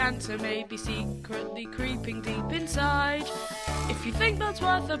 No cancer may be secretly creeping deep inside. If you think that's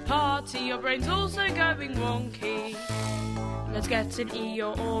worth a party, your brain's also going wonky. Let's get an ear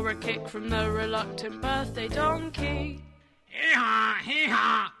or a kick from the reluctant birthday donkey. Hee-haw,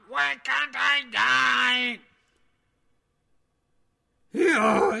 hee-haw, why can't I die?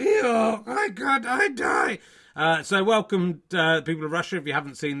 Hee-haw, hee-haw, why can't I die? So welcome, people of Russia, if you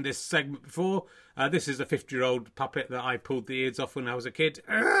haven't seen this segment before. This is a 50-year-old puppet that I pulled the ears off when I was a kid.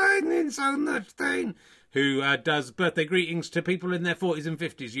 I'm in so much pain. Who does birthday greetings to people in their 40s and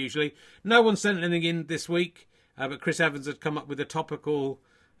 50s, usually. No one sent anything in this week. But Chris Evans had come up with a topical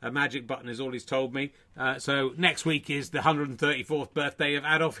magic button, is all he's told me. So next week is the 134th birthday of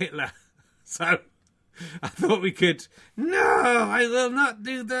Adolf Hitler. So I thought we could... No, I will not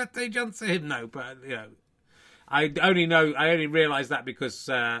do that. They just say no, but, I only realised that because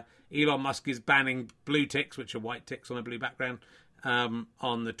Elon Musk is banning blue ticks, which are white ticks on a blue background, on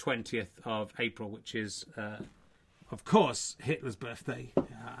the 20th of April, which is, of course, Hitler's birthday.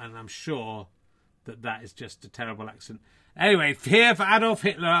 And I'm sure... that is just a terrible accident. Anyway, here for Adolf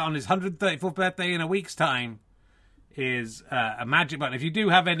Hitler on his 134th birthday in a week's time is a magic button. If you do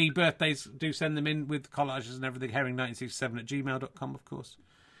have any birthdays, do send them in with collages and everything. Herring1967@gmail.com, of course.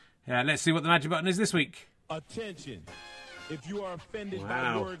 Let's see what the magic button is this week. Attention. If you are offended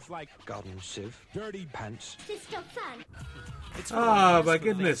Wow. by words like garden sieve, dirty pants, Sister Fun. Oh my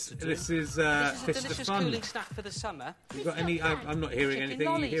goodness! This is This is a Fist of delicious Fun. cooling snack for the summer. You got any? I'm not hearing Chicken anything.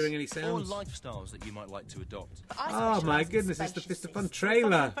 Are you lollies. hearing any Or sounds? lifestyles that you might like to adopt. Oh my goodness! It's the Fist of Fun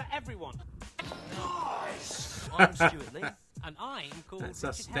trailer. For everyone. I'm Stuart Lee. And I'm called That's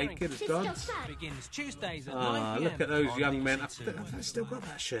us Richard Herring. naked as Sister gods. Fun. Begins Tuesdays at Ah, 9 p.m. look at those on young men. BBC2. I've still got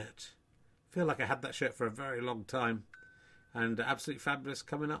that shirt. I feel like I had that shirt for a very long time. And Absolutely Fabulous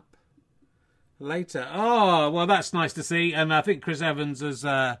coming up later. Oh, well, that's nice to see. And I think Chris Evans has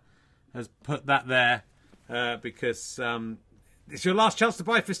put that there because it's your last chance to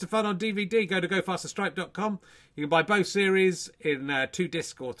buy Fist of Fun on DVD. Go to gofasterstripe.com. You can buy both series in 2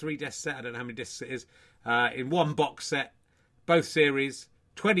 disc or 3 disc set. I don't know how many discs it is. In 1 box set. Both series,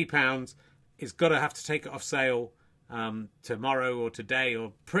 £20. It's got to have to take it off sale tomorrow or today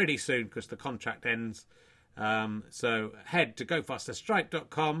or pretty soon because the contract ends. So head to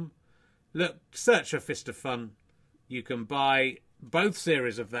gofasterstripe.com. Look, search for Fist of Fun. You can buy both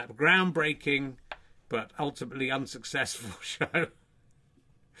series of that groundbreaking but ultimately unsuccessful show.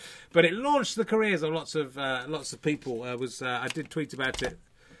 But it launched the careers of lots of people. I did tweet about it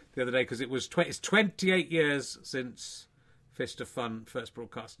the other day because it's 28 years since Fist of Fun first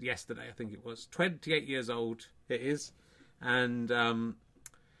broadcast yesterday. I think it was 28 years old. It is, and a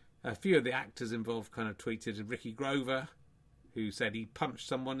few of the actors involved kind of tweeted. Ricky Grover, who said he punched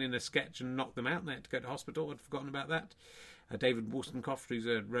someone in a sketch and knocked them out and they had to go to hospital. I'd forgotten about that. David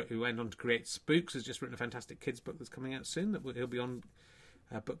Wollstonecroft, who went on to create Spooks, has just written a fantastic kids book that's coming out soon. He'll be on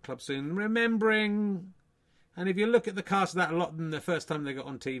book club soon. Remembering, and if you look at the cast of that, a lot of them, the first time they got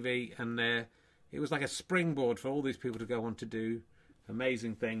on TV, and it was like a springboard for all these people to go on to do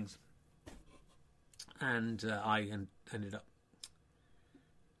amazing things. And I ended up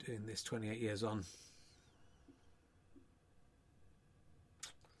doing this 28 years on.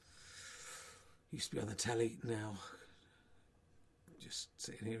 Used to be on the telly, now just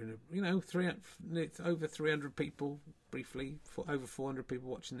sitting here in over 300 people, briefly, over 400 people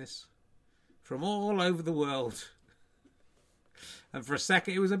watching this from all over the world. And for a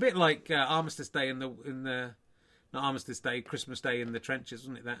second, it was a bit like Armistice Day not Armistice Day, Christmas Day in the trenches,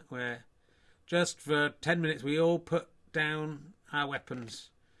 wasn't it? That where just for 10 minutes we all put down our weapons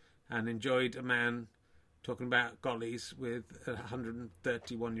and enjoyed a man talking about gollies with a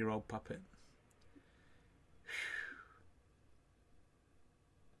 131-year-old puppet.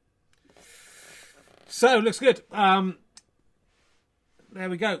 So, looks good. There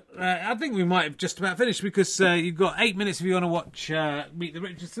we go. I think we might have just about finished because you've got 8 minutes if you want to watch Meet the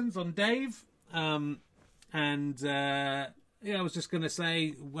Richardsons on Dave. I was just going to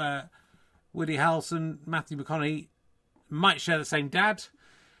say Woody Harrelson, Matthew McConaughey might share the same dad.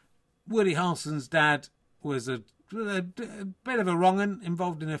 Woody Harrelson's dad was a bit of a wrong-un,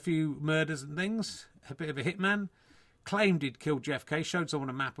 involved in a few murders and things, a bit of a hitman. Claimed he'd killed JFK, showed someone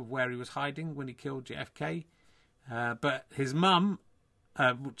a map of where he was hiding when he killed JFK. But his mum,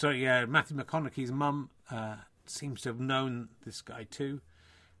 Matthew McConaughey's mum, seems to have known this guy too.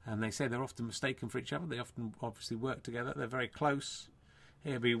 And they say they're often mistaken for each other. They often obviously work together. They're very close.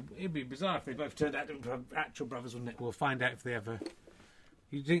 It'd be bizarre if they both turned out to be actual brothers, wouldn't it? We'll find out if they ever.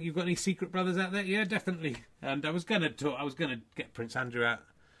 You think you've got any secret brothers out there? Yeah, definitely. And I was going to get Prince Andrew out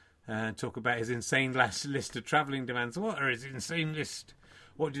and talk about his insane list of travelling demands. What are his insane list?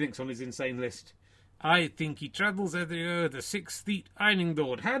 What do you think's on his insane list? I think he travels everywhere with a 6-feet ironing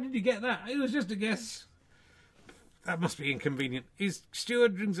board. How did he get that? It was just a guess. That must be inconvenient. His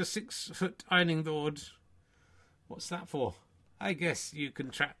steward brings a 6-foot ironing board. What's that for? I guess you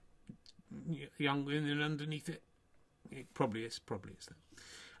can trap young women underneath it. It probably is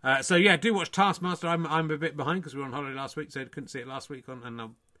that. So yeah, do watch Taskmaster. I'm a bit behind because we were on holiday last week, so I couldn't see it last week.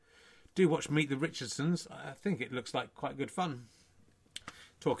 And do watch Meet the Richardsons. I think it looks like quite good fun.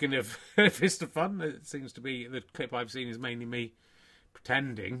 Talking of Fist of Fun, it seems to be the clip I've seen is mainly me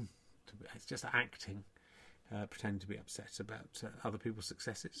pretending. It's just acting. Pretend to be upset about other people's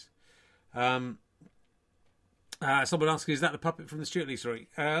successes. Someone asking, is that the puppet from the Stuart Lee story?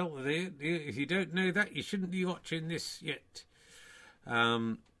 If you don't know that, you shouldn't be watching this yet.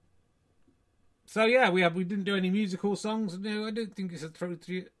 So yeah, we didn't do any musical songs. No, I don't think it's a throw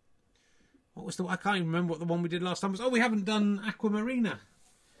to you. What was I can't even remember what the one we did last time was. Oh, we haven't done Aquamarina.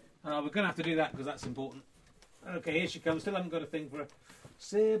 We're going to have to do that because that's important. Okay, here she comes. Still haven't got a thing for her.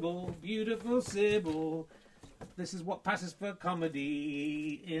 Sybil, beautiful Sybil. This is what passes for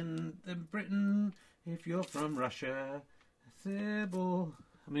comedy in Britain. If you're from Russia, Sybil.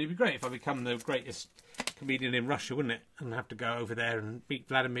 I mean, it'd be great if I become the greatest comedian in Russia, wouldn't it? And have to go over there and meet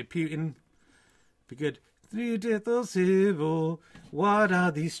Vladimir Putin. Be good. Beautiful Sybil, what are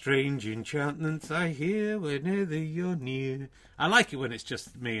these strange enchantments I hear whenever you're near? I like it when it's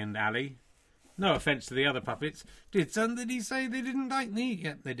just me and Ali. No offence to the other puppets. Did somebody say they didn't like me?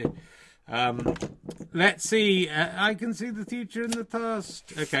 Yep, they did. Let's see. I can see the future and the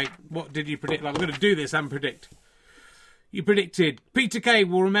past. Okay, what did you predict? I'm going to do this and predict. You predicted Peter Kay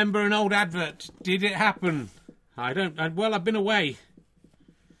will remember an old advert. Did it happen? I don't. Well, I've been away.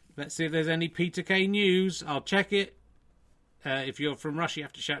 Let's see if there's any Peter Kay news. I'll check it. If you're from Russia, you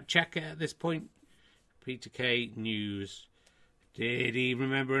have to shout check it at this point. Peter Kay news. Did he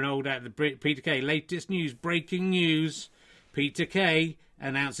remember an old advert? Peter Kay, latest news, breaking news. Peter Kay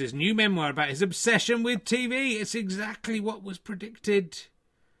announces new memoir about his obsession with TV. It's exactly what was predicted.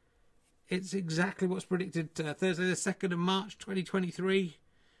 It's exactly what's predicted. Thursday the 2nd of March 2023.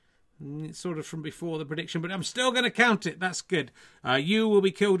 It's sort of from before the prediction, but I'm still going to count it. That's good. You will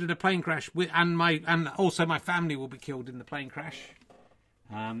be killed in a plane crash, and also my family will be killed in the plane crash.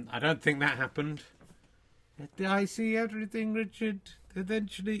 I don't think that happened. Did I see everything, Richard?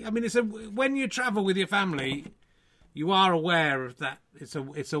 Eventually, I mean, when you travel with your family, you are aware of that.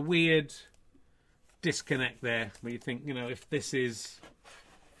 It's a weird disconnect there, where you think, if this is,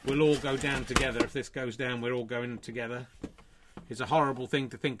 we'll all go down together. If this goes down, we're all going together. It's a horrible thing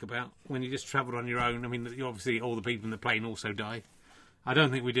to think about when you just travelled on your own. I mean, obviously all the people in the plane also die. I don't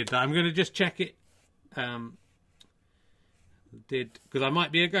think we did die. I'm going to just check it. Because I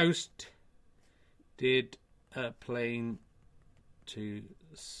might be a ghost. Did a plane to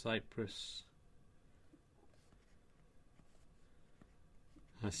Cyprus?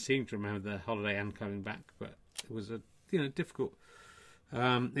 I seem to remember the holiday and coming back, but it was difficult.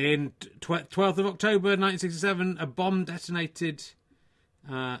 In 12th of October 1967, a bomb detonated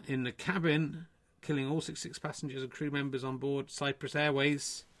in the cabin, killing all 66 passengers and crew members on board Cyprus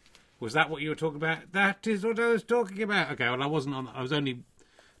Airways. Was that what you were talking about? That is what I was talking about. Okay, well, I wasn't on. I was only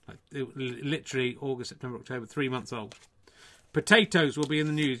literally August, September, October, 3 months old. Potatoes will be in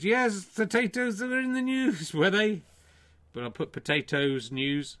the news. Yes, potatoes are in the news, were they? But I'll put potatoes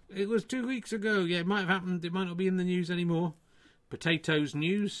news. It was 2 weeks ago. Yeah, it might have happened. It might not be in the news anymore. Potatoes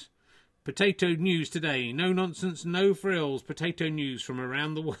news. Potato news today. No nonsense, no frills. Potato news from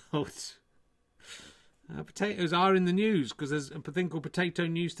around the world. Potatoes are in the news because there's a thing called Potato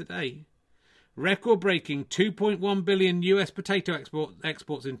News Today. Record-breaking 2.1 billion US potato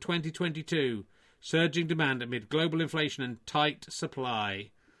exports in 2022. Surging demand amid global inflation and tight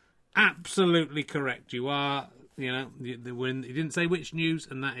supply. Absolutely correct. You are, you didn't say which news,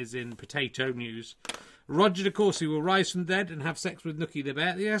 and that is in Potato News. Roger de Courcy will rise from the dead and have sex with Nookie the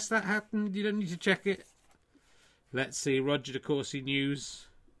bear. Yes, that happened. You don't need to check it. Let's see. Roger de Courcy news.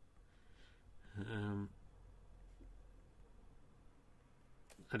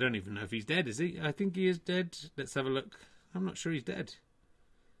 I don't even know if he's dead, is he? I think he is dead. Let's have a look. I'm not sure he's dead.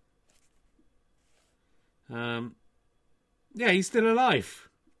 Yeah, he's still alive.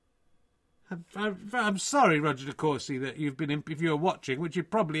 I'm sorry, Roger de Courcy, that you've been, if you're watching, which you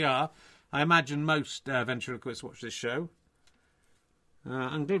probably are. I imagine most ventriloquists watch this show.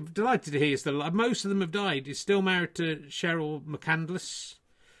 I'm delighted to hear you're still alive. Most of them have died. He's still married to Cheryl McCandless.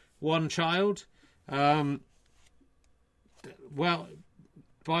 One child. Well,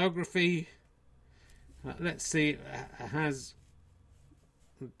 biography. Let's see. Has...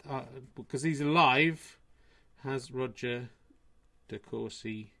 because he's alive, has Roger de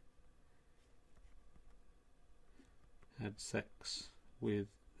Courcy had sex with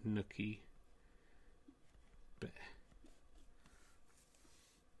Nookie Bear?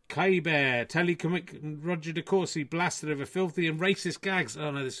 Kai Bear, telecomic Roger de Courcy blasted over filthy and racist gags.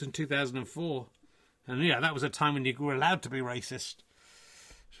 Oh no, this was in 2004. And yeah, that was a time when you were allowed to be racist.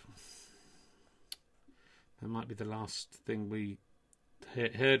 That might be the last thing we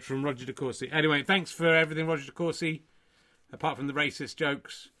heard from Roger de Courcy. Anyway, thanks for everything, Roger de Courcy. Apart from the racist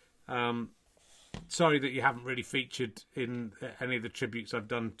jokes. Sorry that you haven't really featured in any of the tributes I've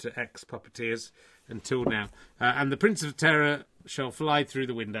done to ex-puppeteers until now. And the Prince of Terror shall fly through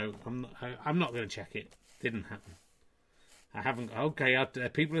the window. I'm not going to check it. Didn't happen. I haven't. Okay,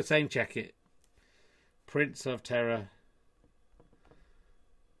 people are saying check it. Prince of Terror.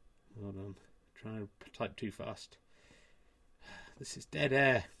 Hold on. Trying to type too fast. This is dead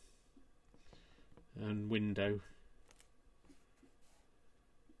air. And window.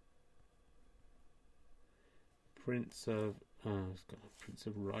 Prince of... oh, it's got Prince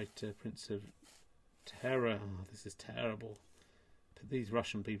of Writer, Prince of Terror. Oh, this is terrible. But these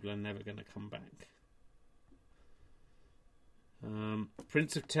Russian people are never going to come back.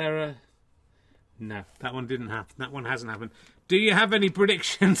 Prince of Terror. No, that one didn't happen. That one hasn't happened. Do you have any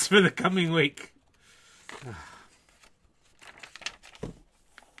predictions for the coming week?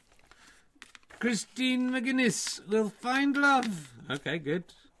 Christine McGuinness will find love. Okay, good.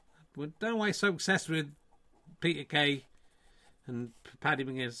 Well, don't why so obsessed with Peter Kay and Paddy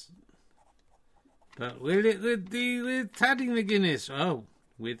McGuinness. But will it with Paddy McGuinness? Oh,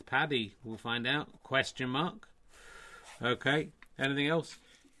 with Paddy, we'll find out. Question mark. Okay. Anything else?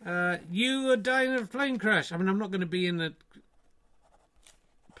 You are dying of a plane crash. I mean, I'm not going to be in a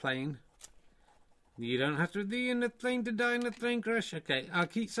plane. You don't have to be in a plane to die in a plane crash. Okay, I'll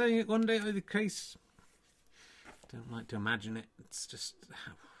keep saying it one day over the case. Don't like to imagine it. It's just...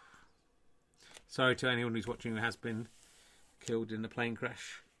 Sorry to anyone who's watching who has been killed in a plane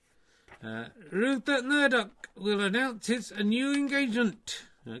crash. Rupert Murdoch will announce his a new engagement.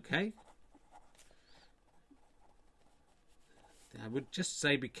 Okay. I would just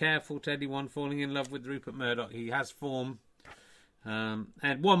say be careful to anyone falling in love with Rupert Murdoch. He has form. And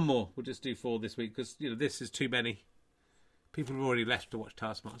one more. We'll just do 4 this week because this is too many. People have already left to watch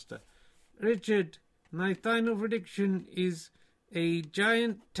Taskmaster. Richard, my final prediction is a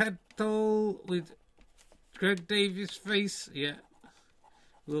giant tadpole with Greg Davies' face. Yeah.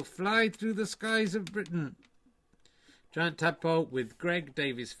 Will fly through the skies of Britain. Giant tadpole with Greg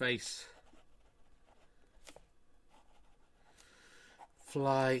Davies' face.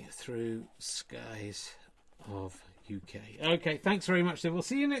 Fly through skies of UK. Okay, thanks very much. So we'll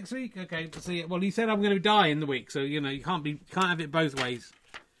see you next week. Okay, we'll see you. Well, you said I'm going to die in the week, so you can't have it both ways.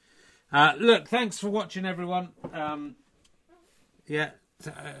 Look, thanks for watching, everyone. Yeah,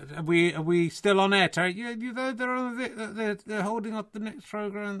 are we still on air, Terry? Yeah, they're holding up the next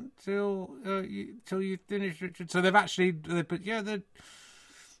program till you finish, Richard. So they've actually, but yeah,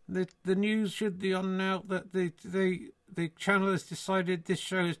 the news should be on now that the channel has decided this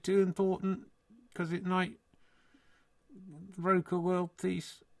show is too important because it might broke a world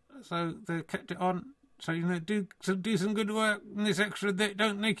peace, so they kept it on. So do some good work in this extra.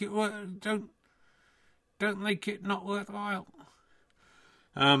 Don't make it work. Don't make it not worthwhile.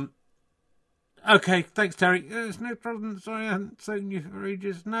 Okay, thanks, Terry. It's no problem. Sorry, I haven't seen you for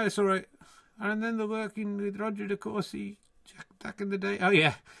ages. No, it's all right. And then the working with Roger De Courcy back in the day. Oh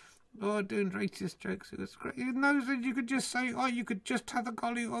yeah. Oh, doing racist jokes. It was great. You know, you could just say, "Oh, you could just have a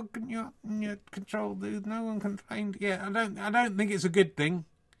gollywog in your control booth. No one complained." Yeah, I don't think it's a good thing.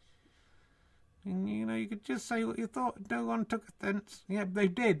 And, you could just say what you thought. No one took offence. Yeah, they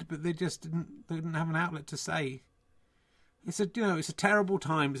did, but they just didn't have an outlet to say. It's a terrible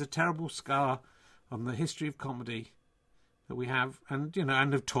time. It's a terrible scar on the history of comedy that we have, and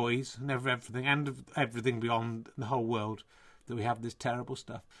and of toys, and of everything, and of everything beyond the whole world. That we have this terrible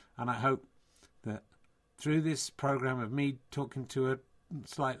stuff. And I hope that through this programme of me talking to a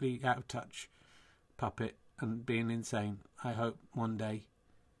slightly out of touch puppet and being insane, I hope one day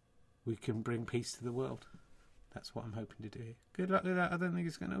we can bring peace to the world. That's what I'm hoping to do here. Good luck with that. I don't think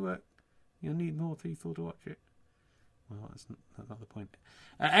it's going to work. You'll need more people to watch it. Well, that's not the point.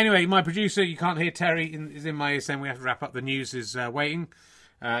 Anyway, my producer, you can't hear Terry, is in my ear saying we have to wrap up. The news is waiting.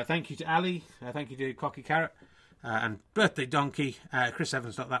 Thank you to Ali. Thank you to Cocky Carrot. And Birthday Donkey, Chris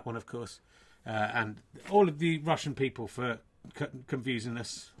Evans, not that one, of course, and all of the Russian people for confusing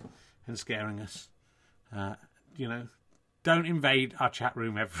us and scaring us. Don't invade our chat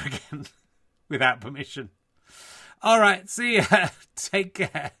room ever again without permission. All right, see ya. Take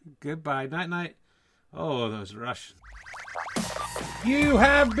care. Goodbye. Night. Oh, those Russians. You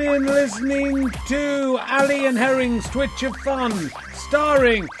have been listening to Ali and Herring's Twitch of Fun,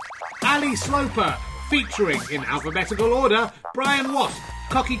 starring Ali Sloper. Featuring, in alphabetical order, Brian Wasp,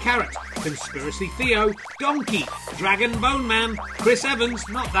 Cocky Carrot, Conspiracy Theo, Donkey, Dragon Bone Man, Chris Evans,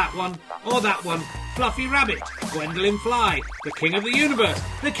 not that one, or that one, Fluffy Rabbit, Gwendolyn Fly, the King of the Universe,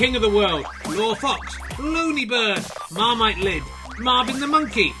 the King of the World, Law Fox, Looney Bird, Marmite Lid, Marvin the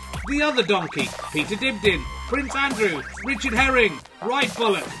Monkey, the Other Donkey, Peter Dibdin, Prince Andrew, Richard Herring, Right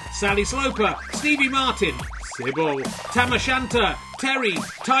Bollock, Sally Sloper, Stevie Martin, Sybil, Tamashanta, Terry,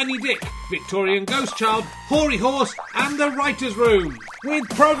 Tiny Dick, Victorian Ghost Child, Hoary Horse, and The Writer's Room. With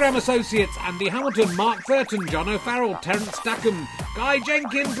programme associates Andy Hamilton, Mark Thurton, John O'Farrell, Terence Stackham, Guy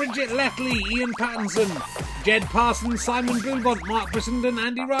Jenkin, Bridget Lethley, Ian Pattinson, Jed Parsons, Simon Boulbont, Mark Brissenden,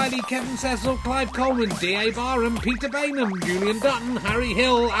 Andy Riley, Kevin Cecil, Clive Coleman, D.A. Barham, Peter Bainham, Julian Dutton, Harry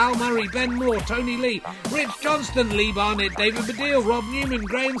Hill, Al Murray, Ben Moore, Tony Lee, Rich Johnston, Lee Barnett, David Baddiel, Rob Newman,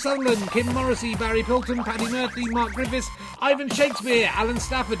 Graham Sutherland, Kim Morrissey, Barry Pilton, Paddy Murphy, Mark Griffiths, Ivan Shakespeare, Alan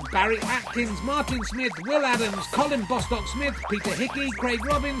Stafford, Barry Atkins, Martin Smith, Will Adams, Colin Bostock Smith, Peter Hickey, Craig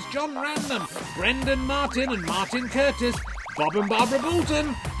Robbins, John Random, Brendan Martin and Martin Curtis, Bob and Barbara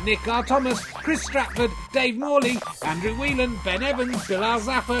Boulton, Nick R. Thomas, Chris Stratford, Dave Morley, Andrew Whelan, Ben Evans, Bill R.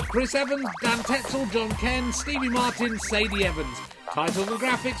 Zaffer, Chris Evans, Dan Tetzel, John Ken, Stevie Martin, Sadie Evans. Titles and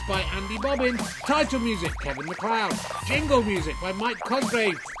graphics by Andy Bobbin. Title music, Kevin MacLeod. Jingle music by Mike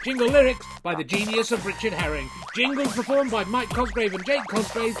Cosgrave. Jingle lyrics by the genius of Richard Herring. Jingles performed by Mike Cosgrave and Jake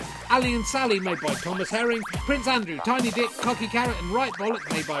Cosgrave. Ali and Sally made by Thomas Herring. Prince Andrew, Tiny Dick, Cocky Carrot and Right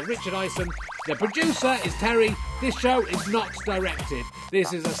Bollock made by Richard Ison. The producer is Terry. This show is not directed.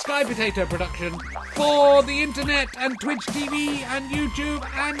 This is a Sky Potato production for the internet and Twitch TV and YouTube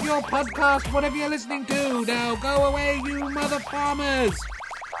and your podcast, whatever you're listening to. Now go away, you mother farmers.